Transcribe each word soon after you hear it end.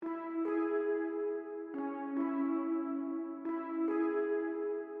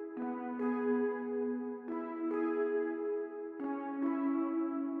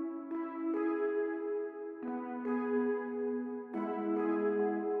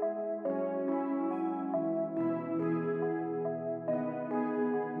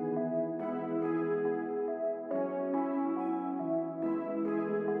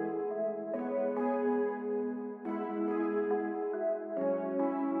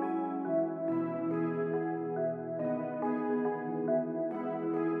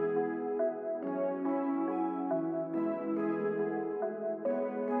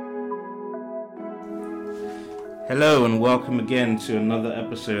Hello and welcome again to another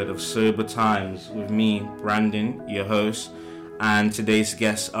episode of Sober Times with me, Brandon, your host, and today's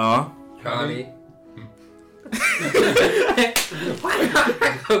guests are... Charlie. We've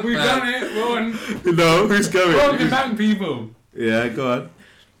done it, go on. No, who's going? Welcome back, people. Yeah, go on.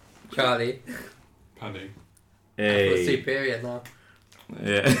 Charlie. Paddy. I feel Hey. superior now.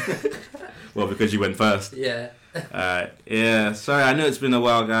 Yeah. Well, because you went first. Yeah. Yeah, sorry, I know it's been a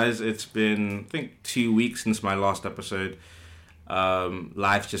while, guys. It's been, I think, 2 weeks since my last episode.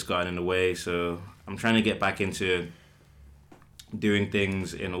 Life's just gotten in the way, so I'm trying to get back into doing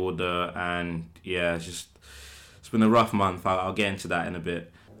things in order, and yeah, it's been a rough month. I'll get into that in a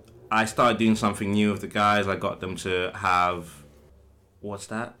bit. I started doing something new with the guys. I got them to have, what's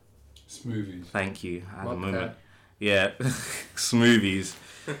that? Smoothies. Thank you. I had a Vodka. moment. Yeah, smoothies.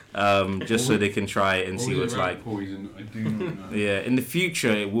 Just so they can try it and see what it's like. Poison, I do not know. Yeah, in the future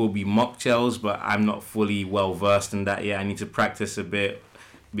it will be mocktails, but I'm not fully well versed in that yet. I need to practice a bit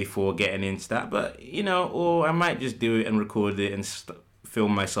before getting into that. But, you know, or I might just do it and record it and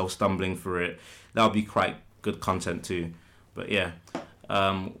film myself stumbling through it. That'll be quite good content too. But yeah,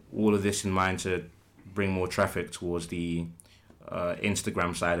 all of this in mind to bring more traffic towards the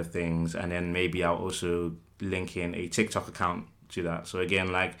Instagram side of things, and then maybe I'll also link in a TikTok account to that. So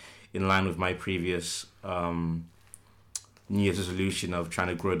again, like in line with my previous New Year's resolution of trying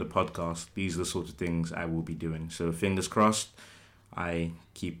to grow the podcast, these are the sorts of things I will be doing. So fingers crossed, I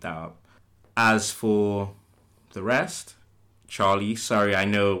keep that up. As for the rest, Charlie, sorry, I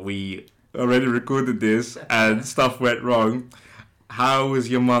know we already recorded this and stuff went wrong. How has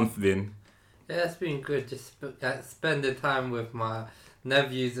your month been? Yeah, it's been good. Just spending time with my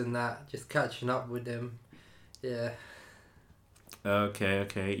nephews and that. Just catching up with them. Yeah.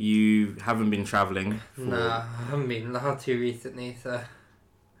 Okay. You haven't been travelling? Nah, I haven't been allowed to recently, so...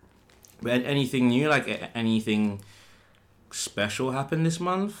 But anything new? Like anything special happened this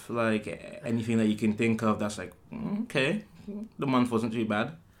month? Like anything that you can think of that's like, okay, the month wasn't too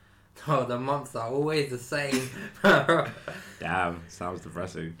bad? Oh, the months are always the same. Damn, sounds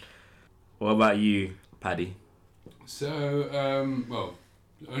depressing. What about you, Paddy? So, well,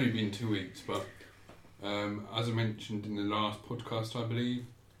 it's only been 2 weeks, but as I mentioned in the last podcast, I believe,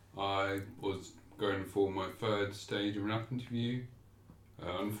 I was going for my third stage of an app interview.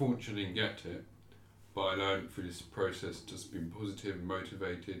 Unfortunately, didn't get it, but I learned through this process just being positive and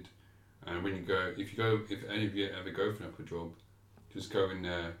motivated. And when you go, if any of you ever go for an app job, just go in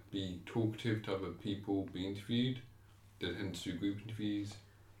there, be talkative to other people, be interviewed. They tend to do group interviews,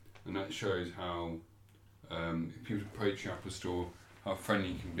 and that shows how if people approach your Apple Store, how friendly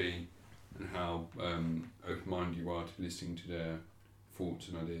you can be, and how open-minded you are to listening to their thoughts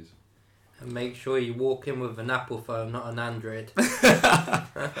and ideas. And make sure you walk in with an Apple phone, not an Android.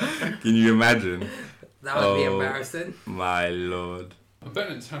 Can you imagine? That would be embarrassing. My lord. I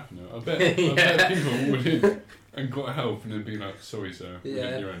bet it's happening. I bet people would in and got help and they'd be like, sorry sir, we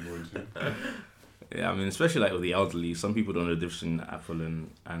Yeah. get your Android too. Yeah, I mean, especially like with the elderly, some people don't know the difference in Apple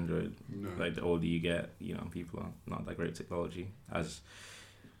and Android. No. Like the older you get, you know, people are not that great at technology. As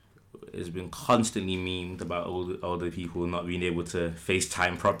it's been constantly memed about older people not being able to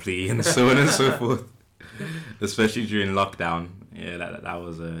FaceTime properly and so on and so forth. Especially during lockdown. Yeah, that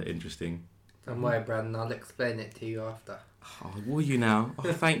was interesting. Don't worry, Brandon, I'll explain it to you after. Oh, will you now?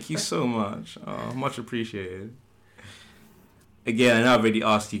 Oh, thank you so much. Oh, much appreciated. Again, I know I've already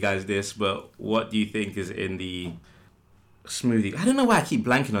asked you guys this, but what do you think is in the smoothie? I don't know why I keep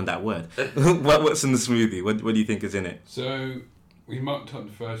blanking on that word. What's in the smoothie? What do you think is in it? So, we mucked up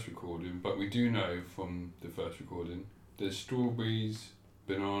the first recording, but we do know from the first recording there's strawberries,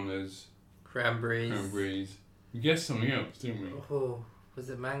 bananas, Cranberries. We guessed something else, didn't we? Oh, was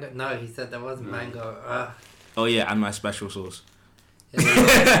it mango? No, he said there wasn't No. mango. Oh yeah, and my special sauce.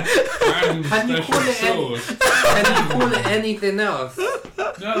 Brandon's Can you special call it sauce. Can you call it anything else?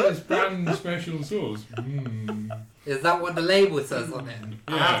 No, it's Brandon's special sauce. Is that what the label says on it?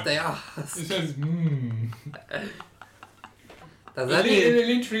 I Yeah. have to ask. It says Does It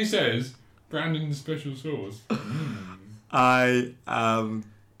literally says Brandon's special sauce. I am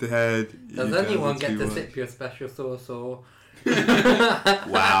dead. Does anyone get to sip your special sauce or?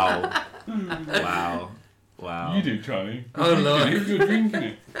 Wow. Wow. You do, Charlie. Oh, Lord. You're drinking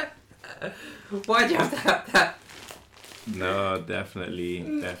it. Why do you have to have that? No,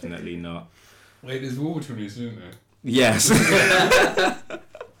 definitely not. Wait, there's water in this, isn't there? Yes.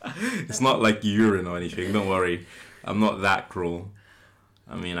 It's not like urine or anything. Don't worry. I'm not that cruel.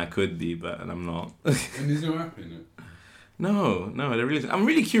 I mean, I could be, but I'm not. And there's no apple in it. No, there really isn't. I'm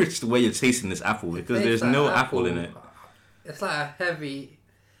really curious the way you're tasting this apple because Tastes there's like no apple in it. It's like a heavy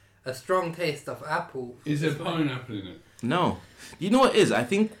a strong taste of apple. Is there pineapple in it? No. You know what it is? I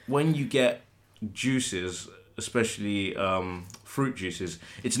think when you get juices, especially fruit juices,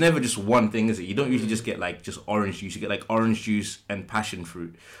 it's never just one thing, is it? You don't usually just get like just orange juice. You get like orange juice and passion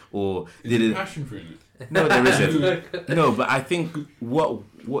fruit, or Is there passion fruit in it? no, there isn't. No, but I think what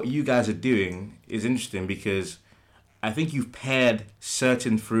you guys are doing is interesting because I think you've paired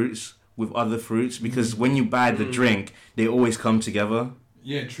certain fruits with other fruits because when you buy the drink, they always come together.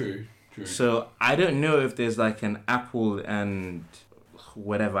 Yeah, true. So I don't know if there's like an apple and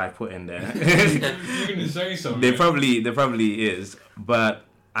whatever I put in there. You're gonna say something. There probably is, but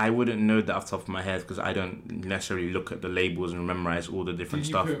I wouldn't know that off the top of my head because I don't necessarily look at the labels and memorize all the different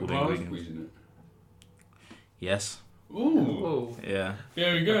stuff, all the ingredients. In it? Yes. Ooh. Yeah.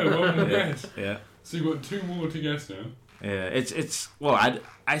 There we go. One more guess. Yeah. So you've got 2 more to guess now. Yeah. It's well,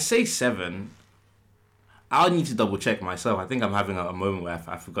 I say 7. I'll need to double check myself. I think I'm having a moment where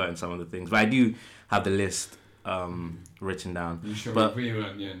I've forgotten some of the things, but I do have the list written down. You should but, reveal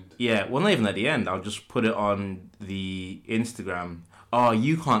at the end. Yeah, well, not even at the end. I'll just put it on the Instagram. Oh,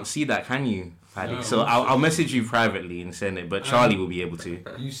 you can't see that, can you, Paddy? No, so I'll message you privately and send it, but Charlie will be able to.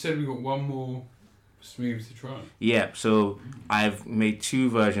 You said we got 1 more smoothie to try. Yeah, so I've made 2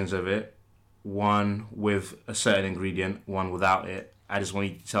 versions of it. One with a certain ingredient, one without it. I just want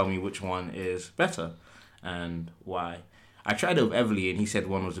you to tell me which one is better and why. I tried it with Everly and he said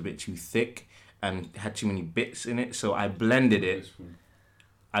one was a bit too thick and had too many bits in it, so I blended it.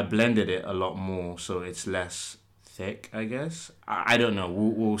 I blended it a lot more so it's less thick, I guess. I don't know.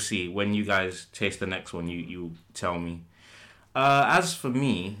 We'll see. When you guys taste the next one, you tell me. As for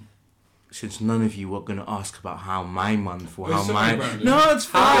me, since none of you were going to ask about how my month or how my... Brandon. No, it's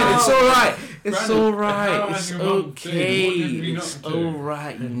fine. It's all right. It's Brandon, all how right. has It's your month been? What have okay. you been It's up to? all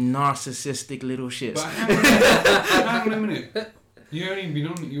right, you narcissistic little shits. But hang on a minute.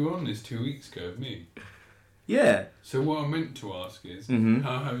 You were on this 2 weeks ago with me. Yeah. So what I meant to ask is, Mhm.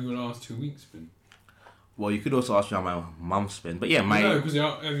 how have your last 2 weeks been? Well, you could also ask me how my month's been. But yeah, my... No, because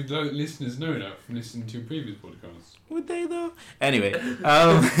every listeners know that from listening to previous podcasts. Would they though? Anyway,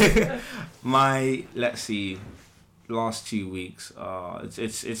 my, let's see, last 2 weeks,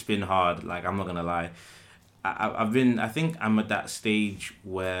 it's been hard. Like, I'm not gonna lie. I think I'm at that stage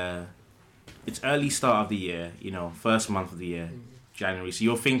where it's early start of the year, first month of the year, January. So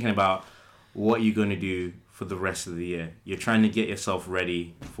you're thinking about what you're gonna do for the rest of the year. You're trying to get yourself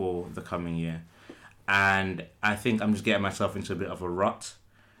ready for the coming year. And I think I'm just getting myself into a bit of a rut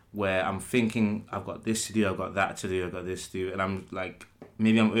where I'm thinking I've got this to do, I've got that to do, I've got this to do, and I'm like,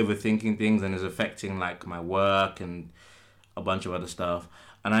 maybe I'm overthinking things and it's affecting like my work and a bunch of other stuff.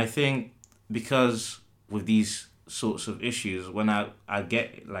 And I think because with these sorts of issues, when I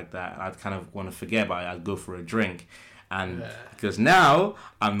get like that, I'd kind of want to forget about it, I'd go for a drink. And because now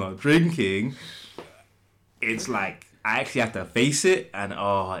I'm not drinking, it's like I actually have to face it, and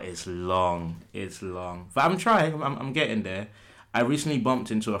it's long. But I'm trying. I'm getting there. I recently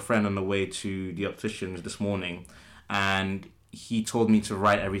bumped into a friend on the way to the opticians this morning, and he told me to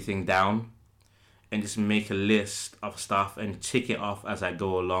write everything down and just make a list of stuff and tick it off as I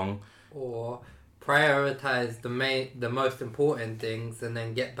go along. Or prioritize the most important things and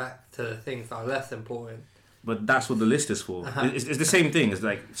then get back to the things that are less important. But that's what the list is for. It's the same thing. It's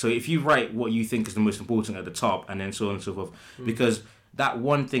like, so if you write what you think is the most important at the top and then so on and so forth, because that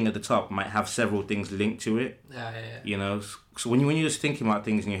one thing at the top might have several things linked to it. Yeah. So when you're just thinking about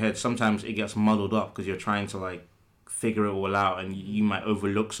things in your head, sometimes it gets muddled up because you're trying to like figure it all out and you might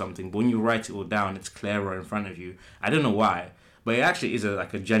overlook something. But when you write it all down, it's clearer in front of you. I don't know why, but it actually is a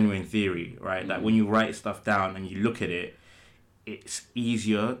genuine theory, right? That when you write stuff down and you look at it, it's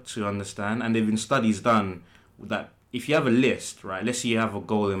easier to understand. And there have been studies done that if you have a list, right? Let's say you have a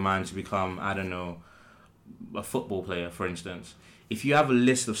goal in mind to become, I don't know, a football player, for instance. If you have a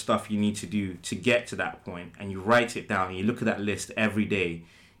list of stuff you need to do to get to that point and you write it down and you look at that list every day,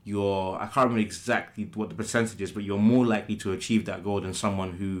 I can't remember exactly what the percentage is, but you're more likely to achieve that goal than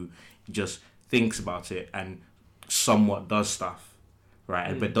someone who just thinks about it and somewhat does stuff,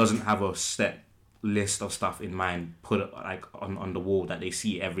 right? But doesn't have a set list of stuff in mind put like on the wall that they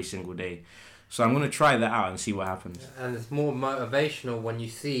see every single day. So I'm going to try that out and see what happens. And it's more motivational when you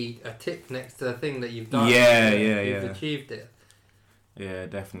see a tick next to the thing that you've done. You've achieved it. Yeah,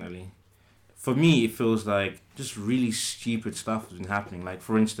 definitely. For me, it feels like just really stupid stuff has been happening. Like,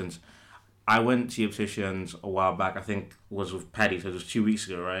 for instance, I went to the opticians a while back, I think it was with Paddy, so it was 2 weeks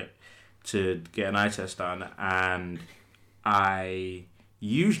ago, right? To get an eye test done. And I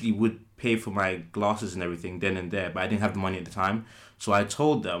usually would pay for my glasses and everything then and there, but I didn't have the money at the time. So I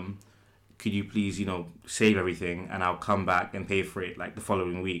told them, could you please, save everything and I'll come back and pay for it like the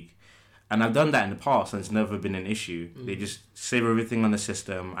following week. And I've done that in the past and it's never been an issue. They just save everything on the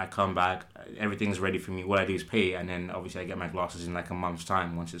system. I come back, everything's ready for me. What I do is pay, and then obviously I get my glasses in like a month's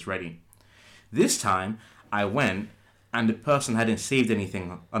time once it's ready. This time I went and the person hadn't saved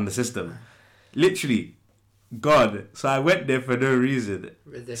anything on the system. Literally, God. So I went there for no reason.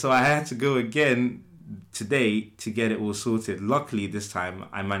 Ridiculous. So I had to go again today to get it all sorted. Luckily this time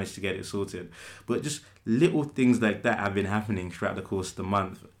I managed to get it sorted. But just little things like that have been happening throughout the course of the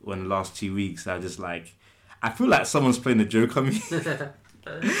month. When the last 2 weeks I just like, I feel like someone's playing a joke on me.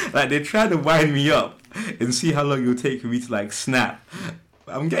 Like they're trying to wind me up and see how long it'll take for me to like snap.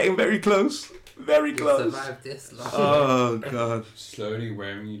 I'm getting very close. Very close. Survived this long. Oh God. Slowly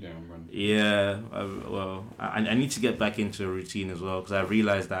wearing you down, man. Yeah. I need to get back into a routine as well, because I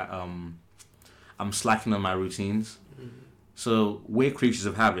realized that I'm slacking on my routines. So we're creatures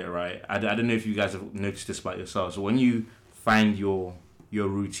of habit, right? I don't know if you guys have noticed this about yourselves. So when you find your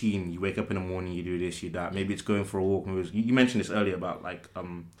routine, you wake up in the morning, you do this, you do that. Maybe it's going for a walk. You mentioned this earlier about like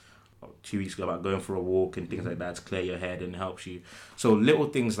 2 weeks ago about going for a walk and things like that to clear your head and helps you. So little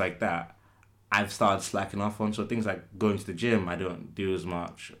things like that I've started slacking off on. So things like going to the gym, I don't do as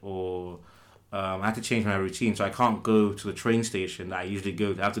much, or I had to change my routine. So I can't go to the train station that I usually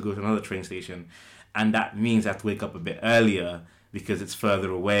go to. I have to go to another train station. And that means I have to wake up a bit earlier because it's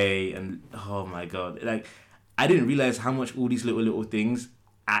further away. And oh my God, like I didn't realize how much all these little things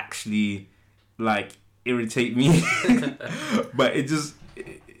actually like irritate me. But it just,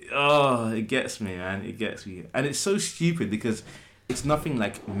 it gets me, man. It gets me. And it's so stupid because it's nothing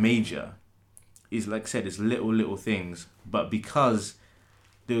like major. It's like I said, it's little things. But because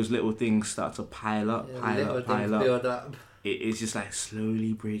those little things start to pile up, build up. It's just like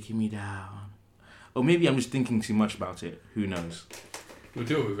slowly breaking me down. Or maybe I'm just thinking too much about it. Who knows? We'll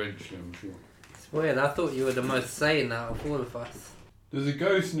do it eventually, I'm sure. It's weird. I thought you were the most sane out of all of us. There's a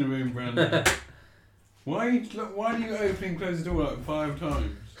ghost in the room, Brandon. Why do you open and close the door like 5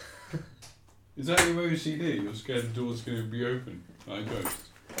 times? Is that your OCD? You're scared the door's going to be open like a ghost?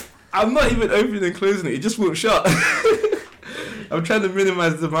 I'm not even opening and closing it. It just won't shut. I'm trying to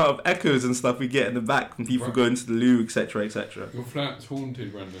minimise the amount of echoes and stuff we get in the back from people going to the loo, etc., etc. Your flat's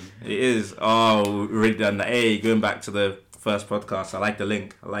haunted, Brandon. It is. Oh, we've already done that. Hey, going back to the first podcast. I like the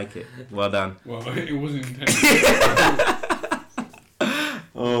link. I like it. Well done. Well, it wasn't intended.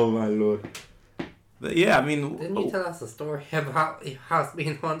 Oh, my Lord. But yeah, I mean... Didn't you tell us a story about your house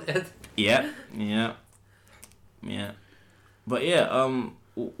being haunted? Yeah. But yeah,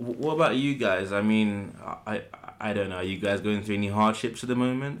 what about you guys? I mean, I don't know. Are you guys going through any hardships at the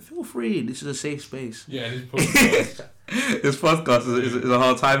moment? Feel free. This is a safe space. Yeah, this podcast. This podcast is a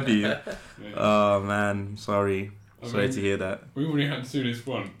hard time for you. Yeah. Oh, man. Sorry. Sorry to hear that. We already had to do this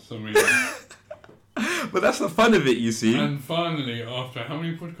once. But that's the fun of it, you see. And finally, after how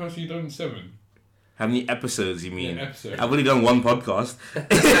many podcasts have you done? 7? How many episodes, you mean? Yeah, episodes. I've only done one podcast.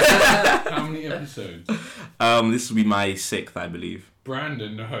 How many episodes? This will be my 6th, I believe.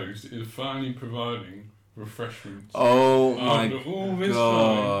 Brandon, the host, is finally providing refreshments. Oh my After all this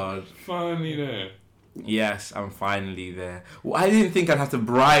God. time, finally there. Yes, I'm finally there. Well, I didn't think I'd have to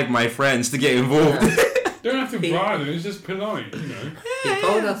bribe my friends to get involved. Don't have to bribe them, it's just polite, you know. He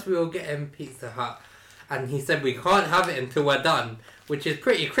told us we were getting Pizza Hut, and he said we can't have it until we're done, which is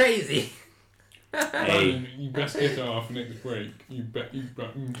pretty crazy. Hey. Brandon, you best get it after next break.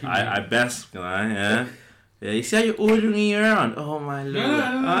 I best, can I? Yeah. Yeah, you see how you're ordering me around? Oh my Lord.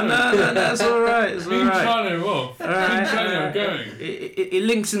 No, that's alright. It's Me and alright. Charlie are off. Me and Charlie are going. It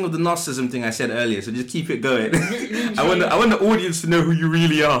links in with the Gnosticism thing I said earlier, so just keep it going. I want the audience to know who you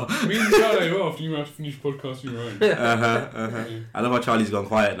really are. Me and Charlie are off. You have to finish the podcast on your own. Yeah. I love how Charlie's gone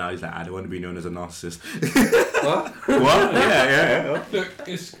quiet now. He's like, I don't want to be known as a narcissist. What? What? Yeah. Look,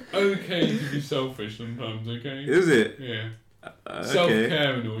 it's okay to be selfish sometimes, okay? Is it? Yeah. Okay.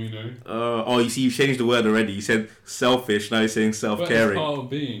 Self-care and all, you know. You see, you've changed the word already. You said selfish, now you're saying But self-caring. it's part of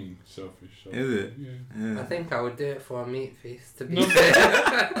being selfish. So. Is it? Yeah. I think I would do it for a meat feast, to be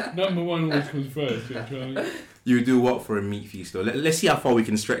fair. Number 1 always comes first, yeah, Charlie. You would do what for a meat feast, though? Let's see how far we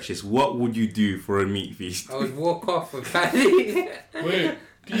can stretch this. What would you do for a meat feast? I would walk off with Paddy. Wait,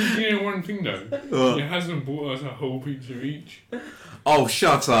 do you know one thing though? He hasn't bought us a whole pizza each. Oh,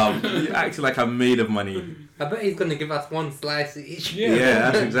 shut up. You're acting like I'm made of money. I bet he's going to give us 1 slice each.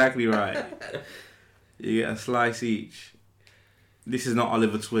 Yeah, that's exactly right. You get a slice each. This is not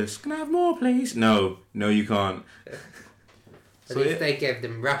Oliver Twist. Can I have more, please? No, you can't. At least they gave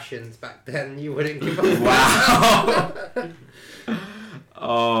them rations back then. You wouldn't give us Wow.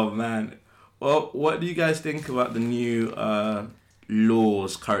 Oh, man. Well, what do you guys think about the new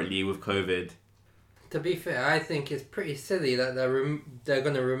laws currently with COVID. To be fair, I think it's pretty silly that they're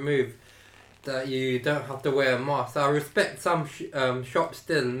going to remove that you don't have to wear a mask. I respect some shops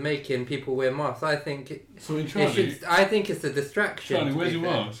still making people wear masks. I think I think it's a distraction. Charlie, where's your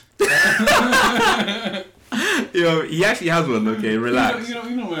mask? He actually has one. Okay, relax. You're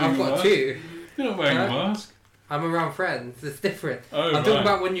not wearing I've a got mask. two. You're not wearing a mask. I'm around friends. It's different. Oh, I'm talking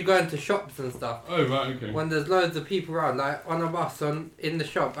about when you go into shops and stuff. Oh, right, okay. When there's loads of people around, like on a bus, in the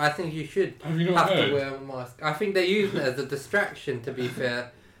shop, I think you should Have you not have heard? to wear a mask. I think they're using it as a distraction, to be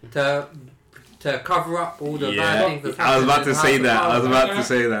fair, to cover up all the bad things that's happening. I was about to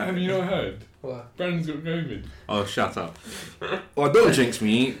say that. Have you not heard? What? Brandon's got COVID. Oh, shut up. Well, don't jinx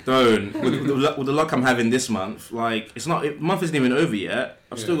me. Don't. With the luck I'm having this month, like, month isn't even over yet.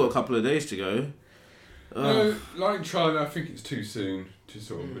 I've still got a couple of days to go. No, like Charlie, I think it's too soon to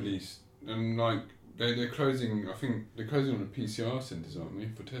sort of release. And like, they're closing, I think they're closing on the PCR centres, aren't they,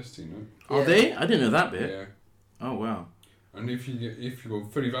 for testing, no? Are they? I didn't know that bit. Yeah. Oh, wow. And if you're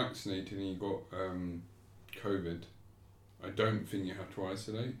fully vaccinated and you got COVID, I don't think you have to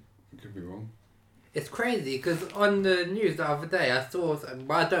isolate. I could be wrong. It's crazy because on the news the other day I saw,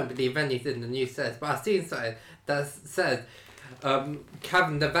 well, I don't believe anything the news says, but I've seen something that said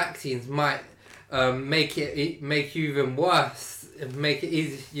having the vaccines might make you even worse, make it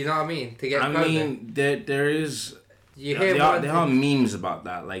easy. You know what I mean? To get COVID. I mean, there is. You hear there are memes about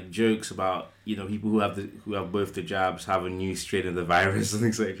that, like jokes about people who have both the jabs have a new strain of the virus and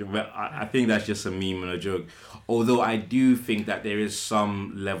things like that. But I think that's just a meme and a joke. Although I do think that there is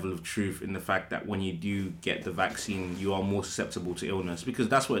some level of truth in the fact that when you do get the vaccine, you are more susceptible to illness because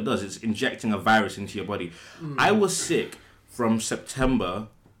that's what it does. It's injecting a virus into your body. I was sick from September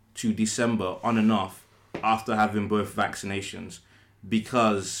to December on and off after having both vaccinations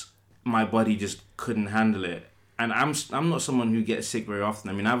because my body just couldn't handle it. And I'm not someone who gets sick very often.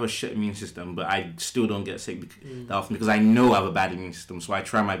 I mean, I have a shit immune system, but I still don't get sick that often because I know I have a bad immune system. So I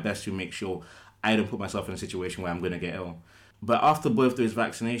try my best to make sure I don't put myself in a situation where I'm going to get ill. But after both those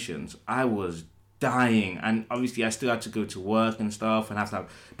vaccinations, I was dying. And obviously, I still had to go to work and stuff and have to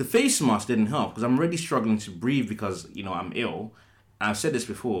have... The face mask didn't help because I'm already struggling to breathe because, I'm ill. And I've said this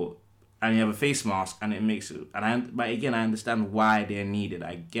before. And you have a face mask and it makes it... But again, I understand why they're needed.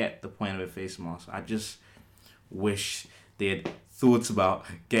 I get the point of a face mask. I just wish they had thought about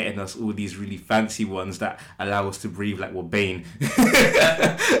getting us all these really fancy ones that allow us to breathe like we're Bane.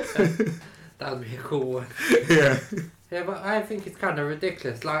 That would be a cool one. Yeah. Yeah, but I think it's kind of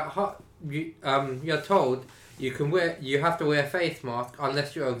ridiculous. Like, you're told you have to wear a face mask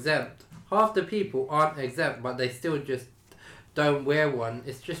unless you're exempt. Half the people aren't exempt, but they still just don't wear one.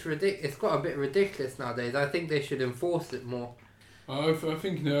 It's just ridiculous. It's got a bit ridiculous nowadays. I think they should enforce it more. I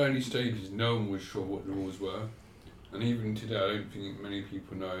think in the early stages, no one was sure what the laws were, and even today, I don't think many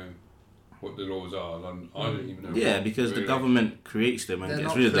people know what the laws are. I don't even know. Yeah, because the government creates them and They're gets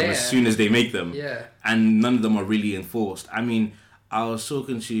not rid of them clear. as soon as they make them. Yeah. And none of them are really enforced. I mean, I was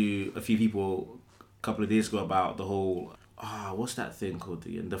talking to a few people a couple of days ago about the whole... what's that thing called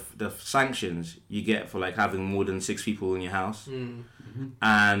again? The sanctions you get for like having more than 6 people in your house. Mm-hmm.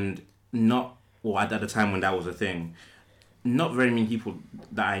 And at the time when that was a thing, not very many people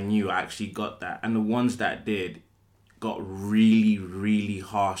that I knew actually got that. And the ones that did got really, really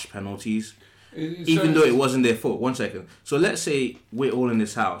harsh penalties. Even though it wasn't their fault. 1 second. So let's say we're all in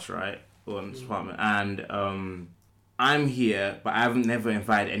this house, right? Or in this apartment. And I'm here, but I haven't never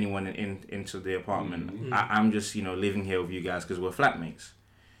invited anyone into the apartment. Mm-hmm. I'm just, living here with you guys because we're flatmates.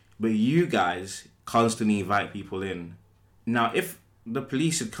 But you guys constantly invite people in. Now, if the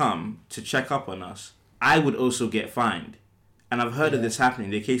police had come to check up on us, I would also get fined. And I've heard of this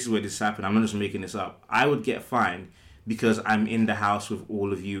happening. There are cases where this happened. I'm not just making this up. I would get fined because I'm in the house with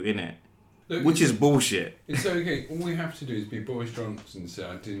all of you in it. Look, which is bullshit. It's okay. All we have to do is be Boris Johnson and say,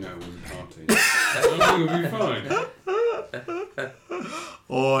 I didn't know it was a party. And we'll be fine.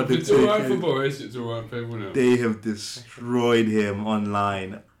 If it's alright for Boris, it's alright for everyone else. They have destroyed him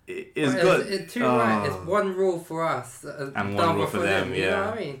online. It's too right. It's one rule for us and one rule for them. You know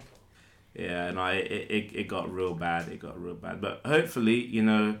what I mean? Yeah, no, it got real bad. But hopefully,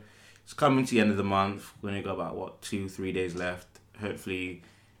 it's coming to the end of the month. We're only got about 2-3 days left. Hopefully,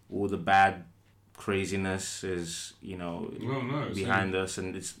 all the bad craziness is behind us,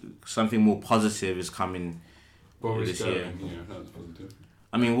 and it's something more positive is coming Boris this year. Yeah, that's positive.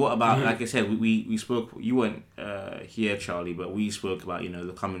 I mean, what about, like I said, we spoke, you weren't here, Charlie, but we spoke about,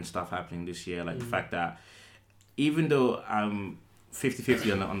 the coming stuff happening this year, like the fact that even though I'm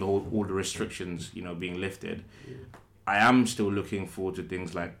 50-50 on the all the restrictions, being lifted, I am still looking forward to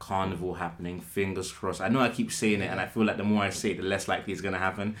things like Carnival happening. Fingers crossed. I know I keep saying it, and I feel like the more I say it, the less likely it's going to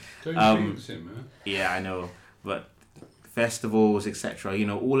happen. Don't jinx it, man. Yeah, I know. But festivals, etc.,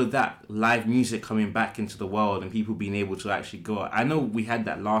 all of that live music coming back into the world and people being able to actually go. I know we had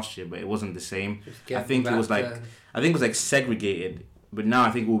that last year, but it wasn't the same. I think it was like segregated, but now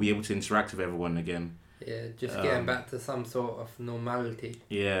I think we'll be able to interact with everyone again. Yeah, just getting back to some sort of normality.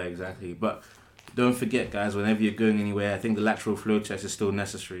 Yeah, exactly. But don't forget, guys, whenever you're going anywhere, I think the lateral flow test is still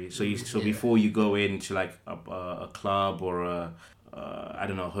necessary. So before you go into like a club or a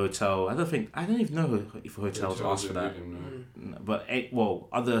hotel. I don't even know if hotels ask for that. But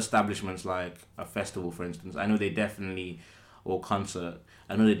other establishments like a festival, for instance, I know they definitely, or concert,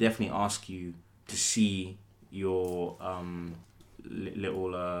 I know they definitely ask you to see your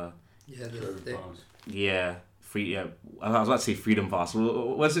little free. Yeah, I was about to say freedom pass.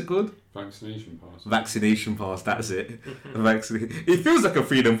 What's it called? Vaccination pass. Vaccination pass. That's it. It feels like a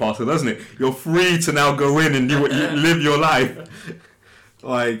freedom pass, doesn't it? You're free to now go in and live your life.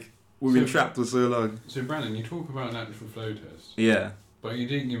 Like we've been trapped for so long. So Brandon, you talk about lateral flow test. Yeah. But you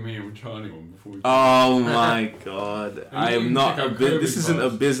didn't give me a Charlie one before. Oh my god! I am not a this isn't a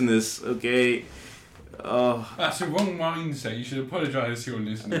business, okay? Oh. That's the wrong mindset. You should apologise to your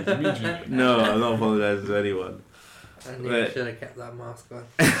listeners immediately. No, I'm not apologising to anyone. And you should have kept that mask on.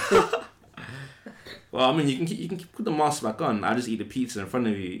 Well, I mean, you can put the mask back on. I just eat the pizza in front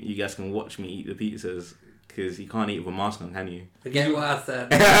of you. You guys can watch me eat the pizzas because you can't eat with a mask on, can you? Forget what I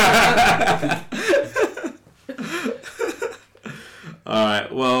said. All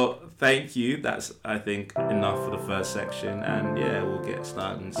right. Well, thank you. That's, I think, enough for the first section, and yeah, we'll get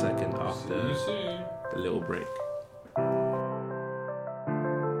started in the second after the little break.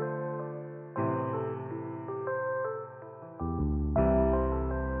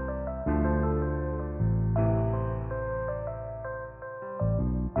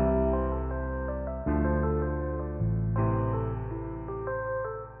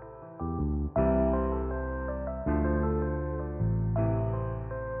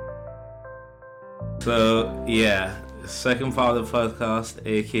 So, yeah, second part of the podcast,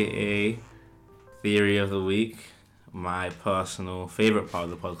 aka Theory of the Week. My personal favourite part of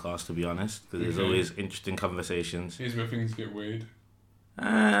the podcast, to be honest, because there's always interesting conversations. Here's where things get weird.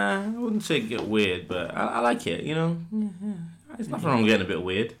 I wouldn't say get weird, but I like it, There's nothing wrong with getting a bit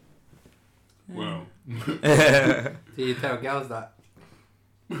weird. Well. Do you tell girls that?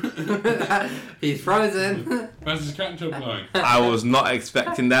 He's frozen. That's his catch-up line. I was not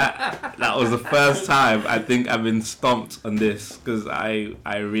expecting that. That was the first time I think I've been stumped on this because I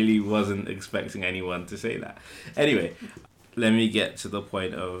really wasn't expecting anyone to say that. Anyway, let me get to the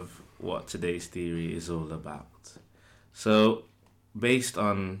point of what today's theory is all about. So, based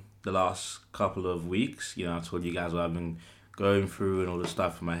on the last couple of weeks, I told you guys what I've been going through and all the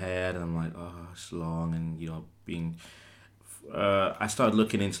stuff in my head, and I'm like, oh, it's long, and being. I started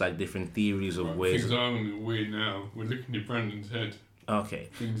looking into like different theories of ways. Things are weird now. We're looking at Brandon's head. Okay,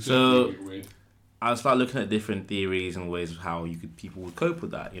 so I started looking at different theories and ways of how people would cope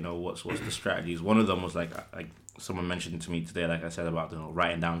with that. What's the strategies? One of them was like someone mentioned to me today, like I said, about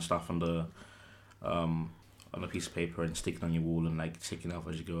writing down stuff on a piece of paper and sticking on your wall and like ticking off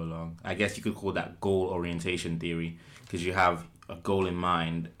as you go along. I guess you could call that goal orientation theory because you have a goal in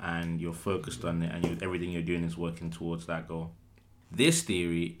mind and you're focused on it and everything you're doing is working towards that goal. This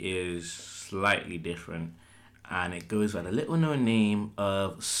theory is slightly different and it goes by the little known name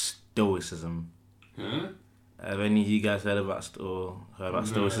of Stoicism. Huh? Have any of you guys heard about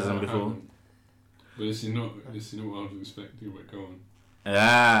Stoicism before? But this is not what I was expecting, but go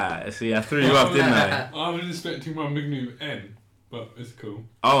on. See, I threw you off, didn't I? I was expecting one beginning with N, but it's cool.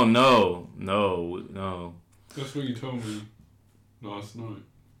 Oh, no. That's what you told me last night.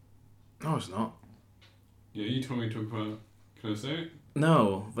 No, it's not. Yeah, you told me to talk about... Can I say it?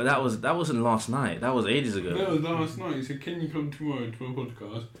 No, but that wasn't last night. That was ages ago. That was last night. You said, can you come tomorrow to my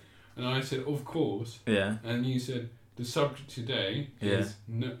podcast? And I said, of course. Yeah. And you said, the subject today is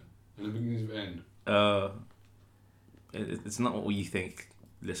no, and it begins with N. It's not what you think,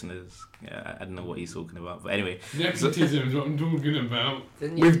 listeners. Yeah, I don't know what he's talking about. But anyway. Nepotism is what I'm talking about.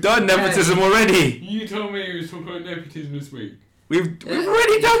 We've done nepotism already. You told me you was talking about nepotism this week. We've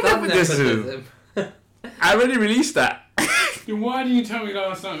already done nepotism. I already released that. Then why didn't you tell me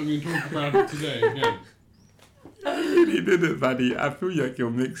last night we were going to talk about it today again? I really didn't, Buddy. I feel like you're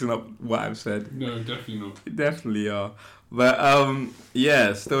mixing up what I've said. No, definitely not. You definitely are. But,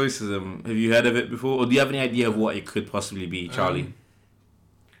 yeah, Stoicism. Have you heard of it before? Or do you have any idea of what it could possibly be, Charlie?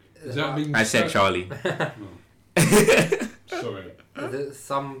 I said Charlie. Oh. Sorry. Is it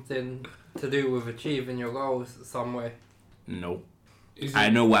something to do with achieving your goals some way. No. Is I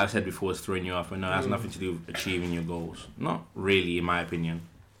it, know what I've said before is throwing you off, but no, it has nothing to do with achieving your goals. Not really, in my opinion.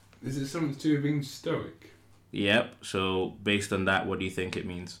 is it something to do with being stoic? Yep. So based on that, what do you think it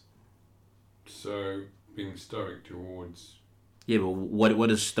means? So being stoic towards. Yeah, but what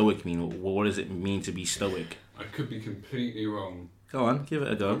does stoic mean? What does it mean to be stoic? I could be completely wrong. Go on, give it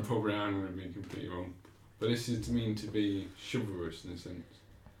a I go. probably am going to be completely wrong. But this is to mean to be chivalrous in a sense.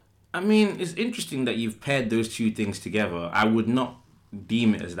 I mean, it's interesting that you've paired those two things together. I would not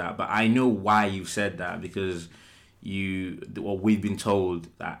deem it as that, but I know why you've said that because we've been told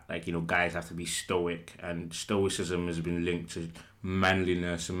that, like, you know, guys have to be stoic, and stoicism has been linked to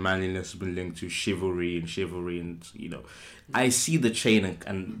manliness, and manliness has been linked to chivalry, and you know, I see the chain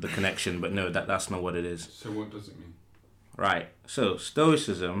and the connection, but no, that's not what it is. So what does it mean? Right. So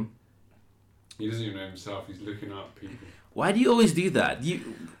stoicism. He doesn't even know himself. He's looking up people. Why do you always do that?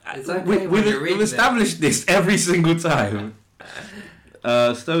 It's okay when you're We've reading established this every single time.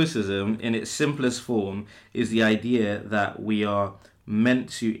 Stoicism, in its simplest form, is the idea that we are meant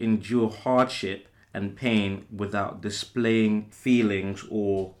to endure hardship and pain without displaying feelings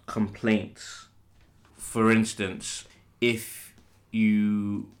or complaints. For instance, if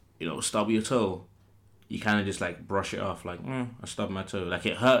you stub your toe, you kind of just like brush it off, like, I stubbed my toe. Like,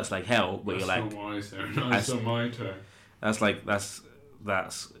 it hurts like hell, but you're like, That's not my toe. No, it's not my toe.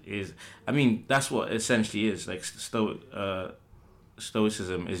 I mean, that's what essentially is like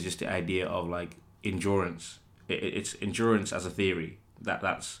stoicism is just the idea of like endurance. It's endurance as a theory.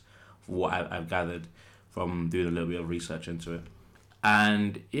 That's what I've gathered from doing a little bit of research into it.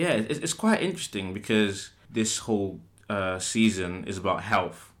 And yeah, it's quite interesting because this whole season is about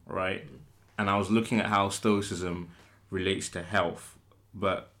health, right? And I was looking at how stoicism relates to health,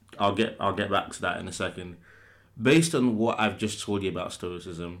 but I'll get back to that in a second. Based on what I've just told you about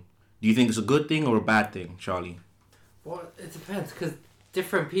stoicism, do you think it's a good thing or a bad thing, Charlie? Well, it depends, because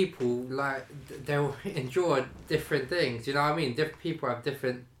different people, like, they'll endure different things, you know what I mean? Different people have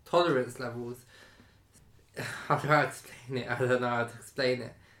different tolerance levels. How do I explain it? I don't know how to explain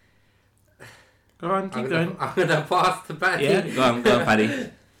it. Go on, keep going. I'm going to pass to Paddy. Yeah, go on,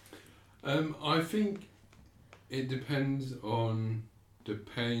 Paddy. I think it depends on the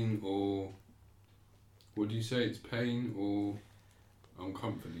pain or... What do you say? It's pain or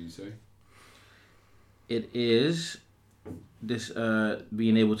uncomfort, do you say? It is this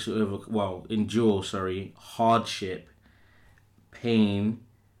being able to endure hardship, pain,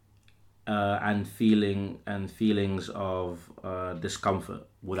 and feelings of discomfort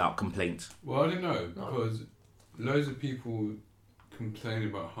without complaint. Well, I don't know, because loads of people complain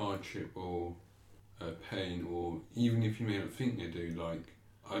about hardship or pain, or even if you may not think they do. Like,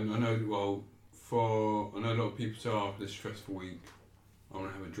 I know a lot of people say, after this stressful week, I want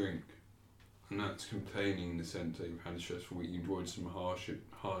to have a drink. And that's complaining in the sense that you've had a stressful week, you've enjoyed some hardship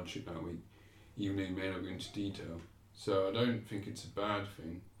that week, even though you may not go into detail. So I don't think it's a bad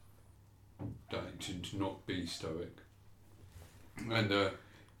thing to not be stoic. And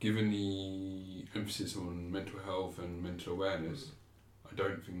given the emphasis on mental health and mental awareness, I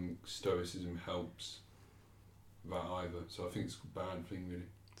don't think stoicism helps that either. So I think it's a bad thing, really.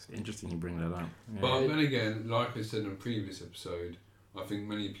 It's interesting you bring that up. Yeah. But then again, like I said in a previous episode, I think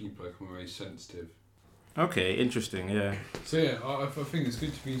many people are becoming very sensitive. Okay, interesting, yeah. So yeah, I think it's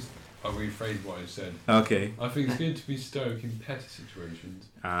good to be... I'll rephrase what I said. Okay. I think it's good to be stoic in petty situations.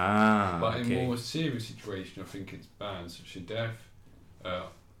 But in more serious situations, I think it's bad, such as death.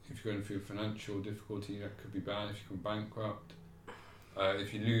 If you're going through financial difficulty, that could be bad. If you become bankrupt.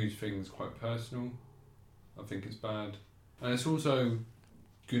 If you lose things quite personal, I think it's bad. And it's also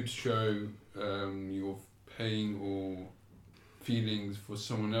good to show your pain or feelings for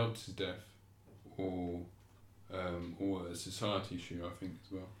someone else's death, or a society issue, I think,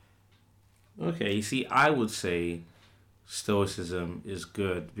 as well. Okay, you see, I would say stoicism is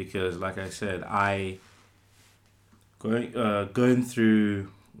good because, like I said, going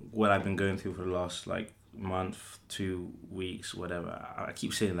through what I've been going through for the last month, 2 weeks, whatever. I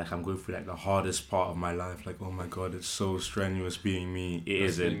keep saying I'm going through the hardest part of my life. Like, oh my god, it's so strenuous being me. It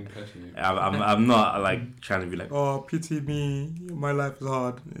That's isn't. petty. I'm not trying to be like, oh, pity me, my life is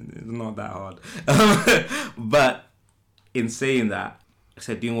hard. It's not that hard. But in saying that, I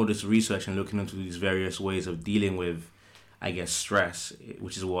said doing all this research and looking into these various ways of dealing with, I guess, stress,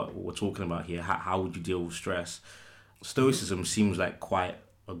 which is what we're talking about here. How would you deal with stress? Stoicism seems like quite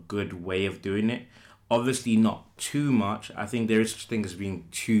a good way of doing it. Obviously not too much. I think there is such thing as being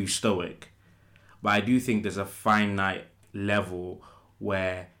too stoic. But I do think there's a finite level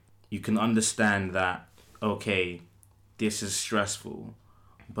where you can understand that, okay, this is stressful,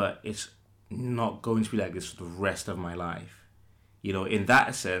 but it's not going to be like this for the rest of my life. You know, in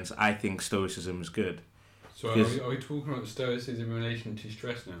that sense, I think Stoicism is good. So are we talking about Stoicism in relation to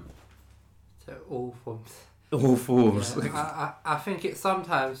stress now? So all forms. All forms. Yeah, I think it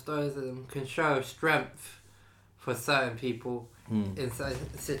sometimes Stoicism can show strength for certain people in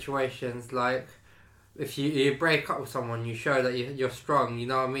certain situations. Like if you break up with someone, you show that you're strong. You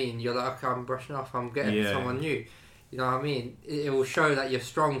know what I mean? You're like, okay, I'm brushing off. I'm getting someone new. You know what I mean? It will show that you're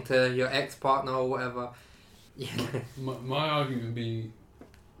strong to your ex-partner or whatever. Yeah. My argument would be,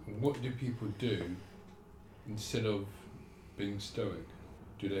 what do people do instead of being stoic?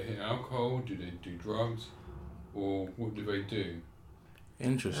 Do they hit alcohol? Do they do drugs? Or what do they do?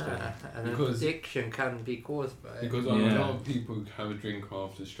 Interesting. And because addiction can be caused by it. Because a lot of people have a drink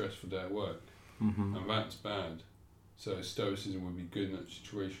after stress for their work. Mm-hmm. And that's bad. So Stoicism would be good in that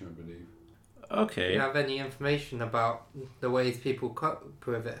situation, I believe. Okay. Do you have any information about the ways people cope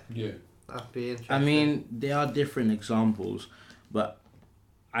with it? Yeah. That'd be interesting. I mean, there are different examples, but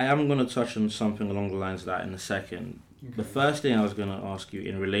I am going to touch on something along the lines of that in a second. Okay. The first thing I was going to ask you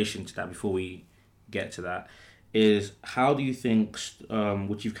in relation to that, before we get to that, is how do you think,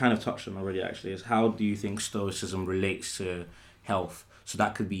 which you've kind of touched on already actually, is how do you think Stoicism relates to health? So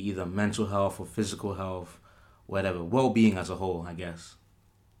that could be either mental health or physical health, whatever, well-being as a whole, I guess.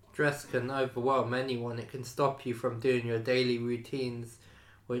 Stress can overwhelm anyone. It can stop you from doing your daily routines,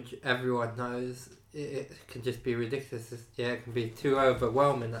 which everyone knows. It can just be ridiculous. It can be too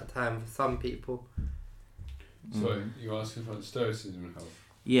overwhelming at times for some people. So you're asking for Stoicism and health?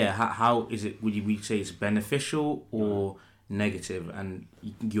 Yeah, how is it, would you say it's beneficial or negative, and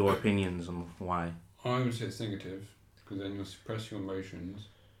your opinions on why? I would say it's negative, because then you'll suppress your emotions,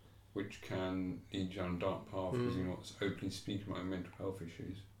 which can lead you on a dark path because you're not openly speaking about mental health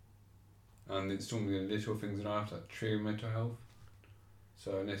issues. And it's normally the little things in life that trigger mental health.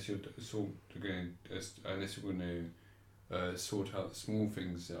 So unless you're going to sort out the small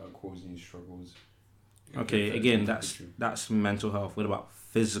things that are causing you struggles. Okay, again, that's mental health. What about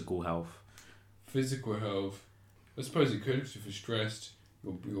physical health? Physical health, I suppose it could, because if you're stressed,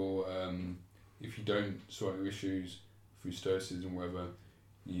 you're if you don't sort out your issues through Stoicism, whether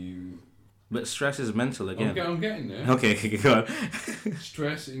you... But stress is mental again. I'm getting there. Okay, go on.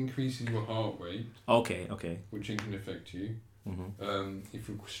 Stress increases your heart rate. Okay. Which can affect you. Mm-hmm. If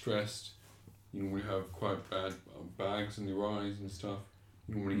you're stressed, you normally have quite bad bags in your eyes and stuff.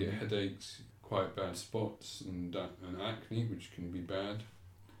 You normally get headaches, quite bad spots and acne, which can be bad.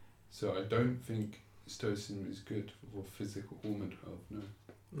 So I don't think Stoicism is good for physical or mental health, no.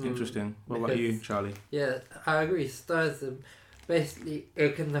 Interesting. What about you, Charlie? Yeah, I agree. Stoicism, basically,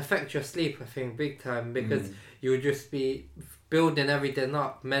 it can affect your sleep, I think, big time, because you'll just be building everything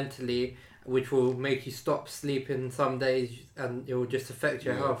up mentally, which will make you stop sleeping some days, and it will just affect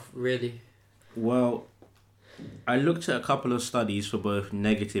your health, really. Well, I looked at a couple of studies for both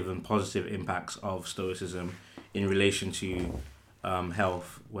negative and positive impacts of Stoicism in relation to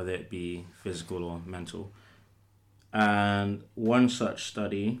health, whether it be physical or mental. And one such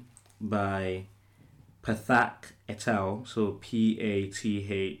study by Pathak et al., so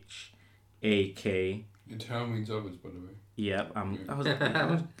Pathak. It means others, by the way. Yeah,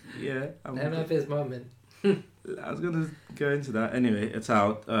 Never have his moment. I was gonna go into that anyway. It's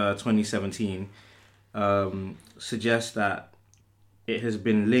out 2017. Suggests that it has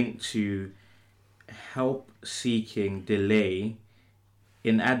been linked to help-seeking delay,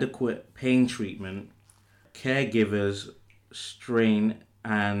 inadequate pain treatment, caregivers strain,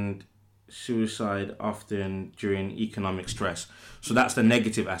 and suicide often during economic stress. So that's the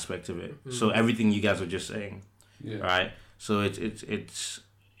negative aspect of it. So everything you guys were just saying, right? So it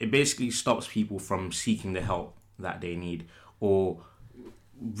basically stops people from seeking the help that they need, or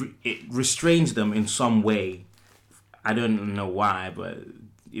it restrains them in some way. I don't know why, but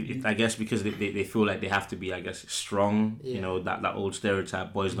I guess because they feel like they have to be, I guess, strong. Yeah. You know, that old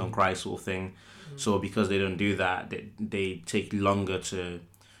stereotype, boys don't cry sort of thing. So because they don't do that, they take longer to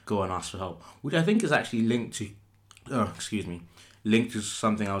go and ask for help, which I think is actually linked to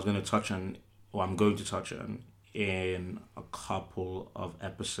something I was going to touch on, or I'm going to touch on in a couple of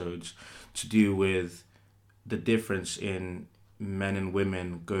episodes, to do with the difference in men and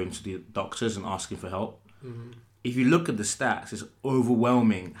women going to the doctors and asking for help. If you look at the stats, it's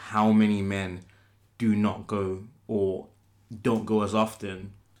overwhelming how many men do not go, or don't go as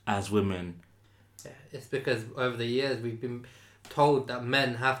often as women. Yeah, it's because over the years we've been told that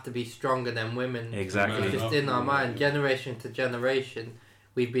men have to be stronger than women. Exactly. It's just in our mind, generation to generation,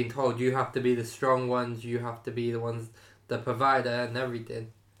 we've been told you have to be the strong ones, you have to be the ones, the provider and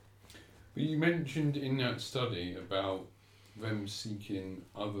everything. But you mentioned in that study about them seeking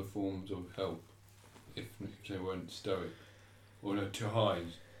other forms of help if they weren't Stoic, or no, to hide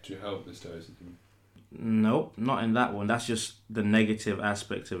to help the Stoicism? Nope, not in that one. That's just the negative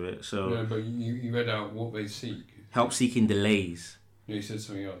aspect of it. So No, but you read out what they seek. help seeking delays. No, you said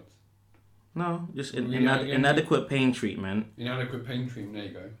something else. No, just Yeah, inadequate pain treatment. Inadequate pain treatment. There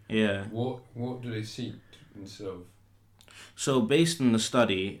you go. Yeah. What do they seek instead of? So based on the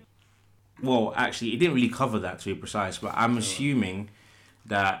study, well, actually, it didn't really cover that to be precise, but I'm assuming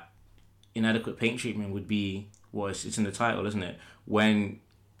that inadequate pain treatment would be, well, it's in the title, isn't it? When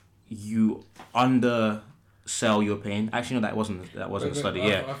you undersell your pain. Actually, no, that wasn't the study.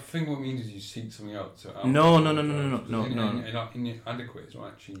 I think what it means is you seek something else. So No. Inadequate is not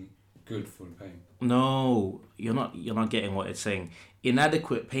actually good for the pain. No, you're not getting what it's saying.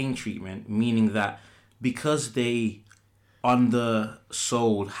 Inadequate pain treatment, meaning that because they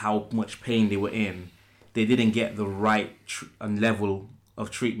undersold how much pain they were in, they didn't get the right level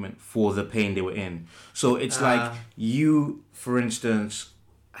of treatment for the pain they were in. So it's like you, for instance,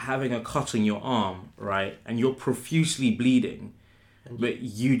 having a cut on your arm, right, and you're profusely bleeding, but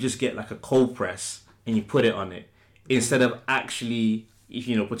you just get like a cold press and you put it on it instead of actually,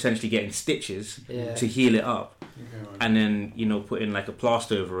 potentially getting stitches to heal it up, and then putting like a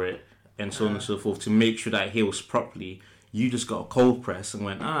plaster over it and so on and so forth to make sure that it heals properly. You just got a cold press and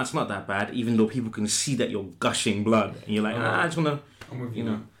went, it's not that bad, even though people can see that you're gushing blood, and you're like, I just wanna,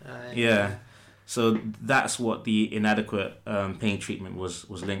 yeah. So that's what the inadequate pain treatment was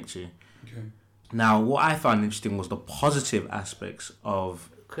linked to. Okay. Now, what I found interesting was the positive aspects of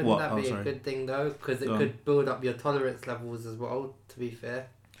Couldn't that be a good thing though? Because it could build up your tolerance levels as well. To be fair.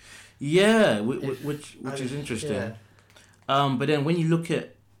 Yeah, which is interesting. Yeah. But then when you look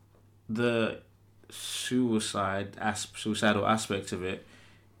at the suicidal aspect of it,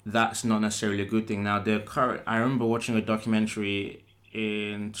 that's not necessarily a good thing. Now, I remember watching a documentary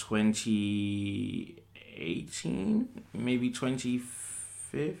in 2018, maybe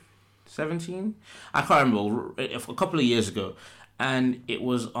 2017. I can't remember, a couple of years ago, and it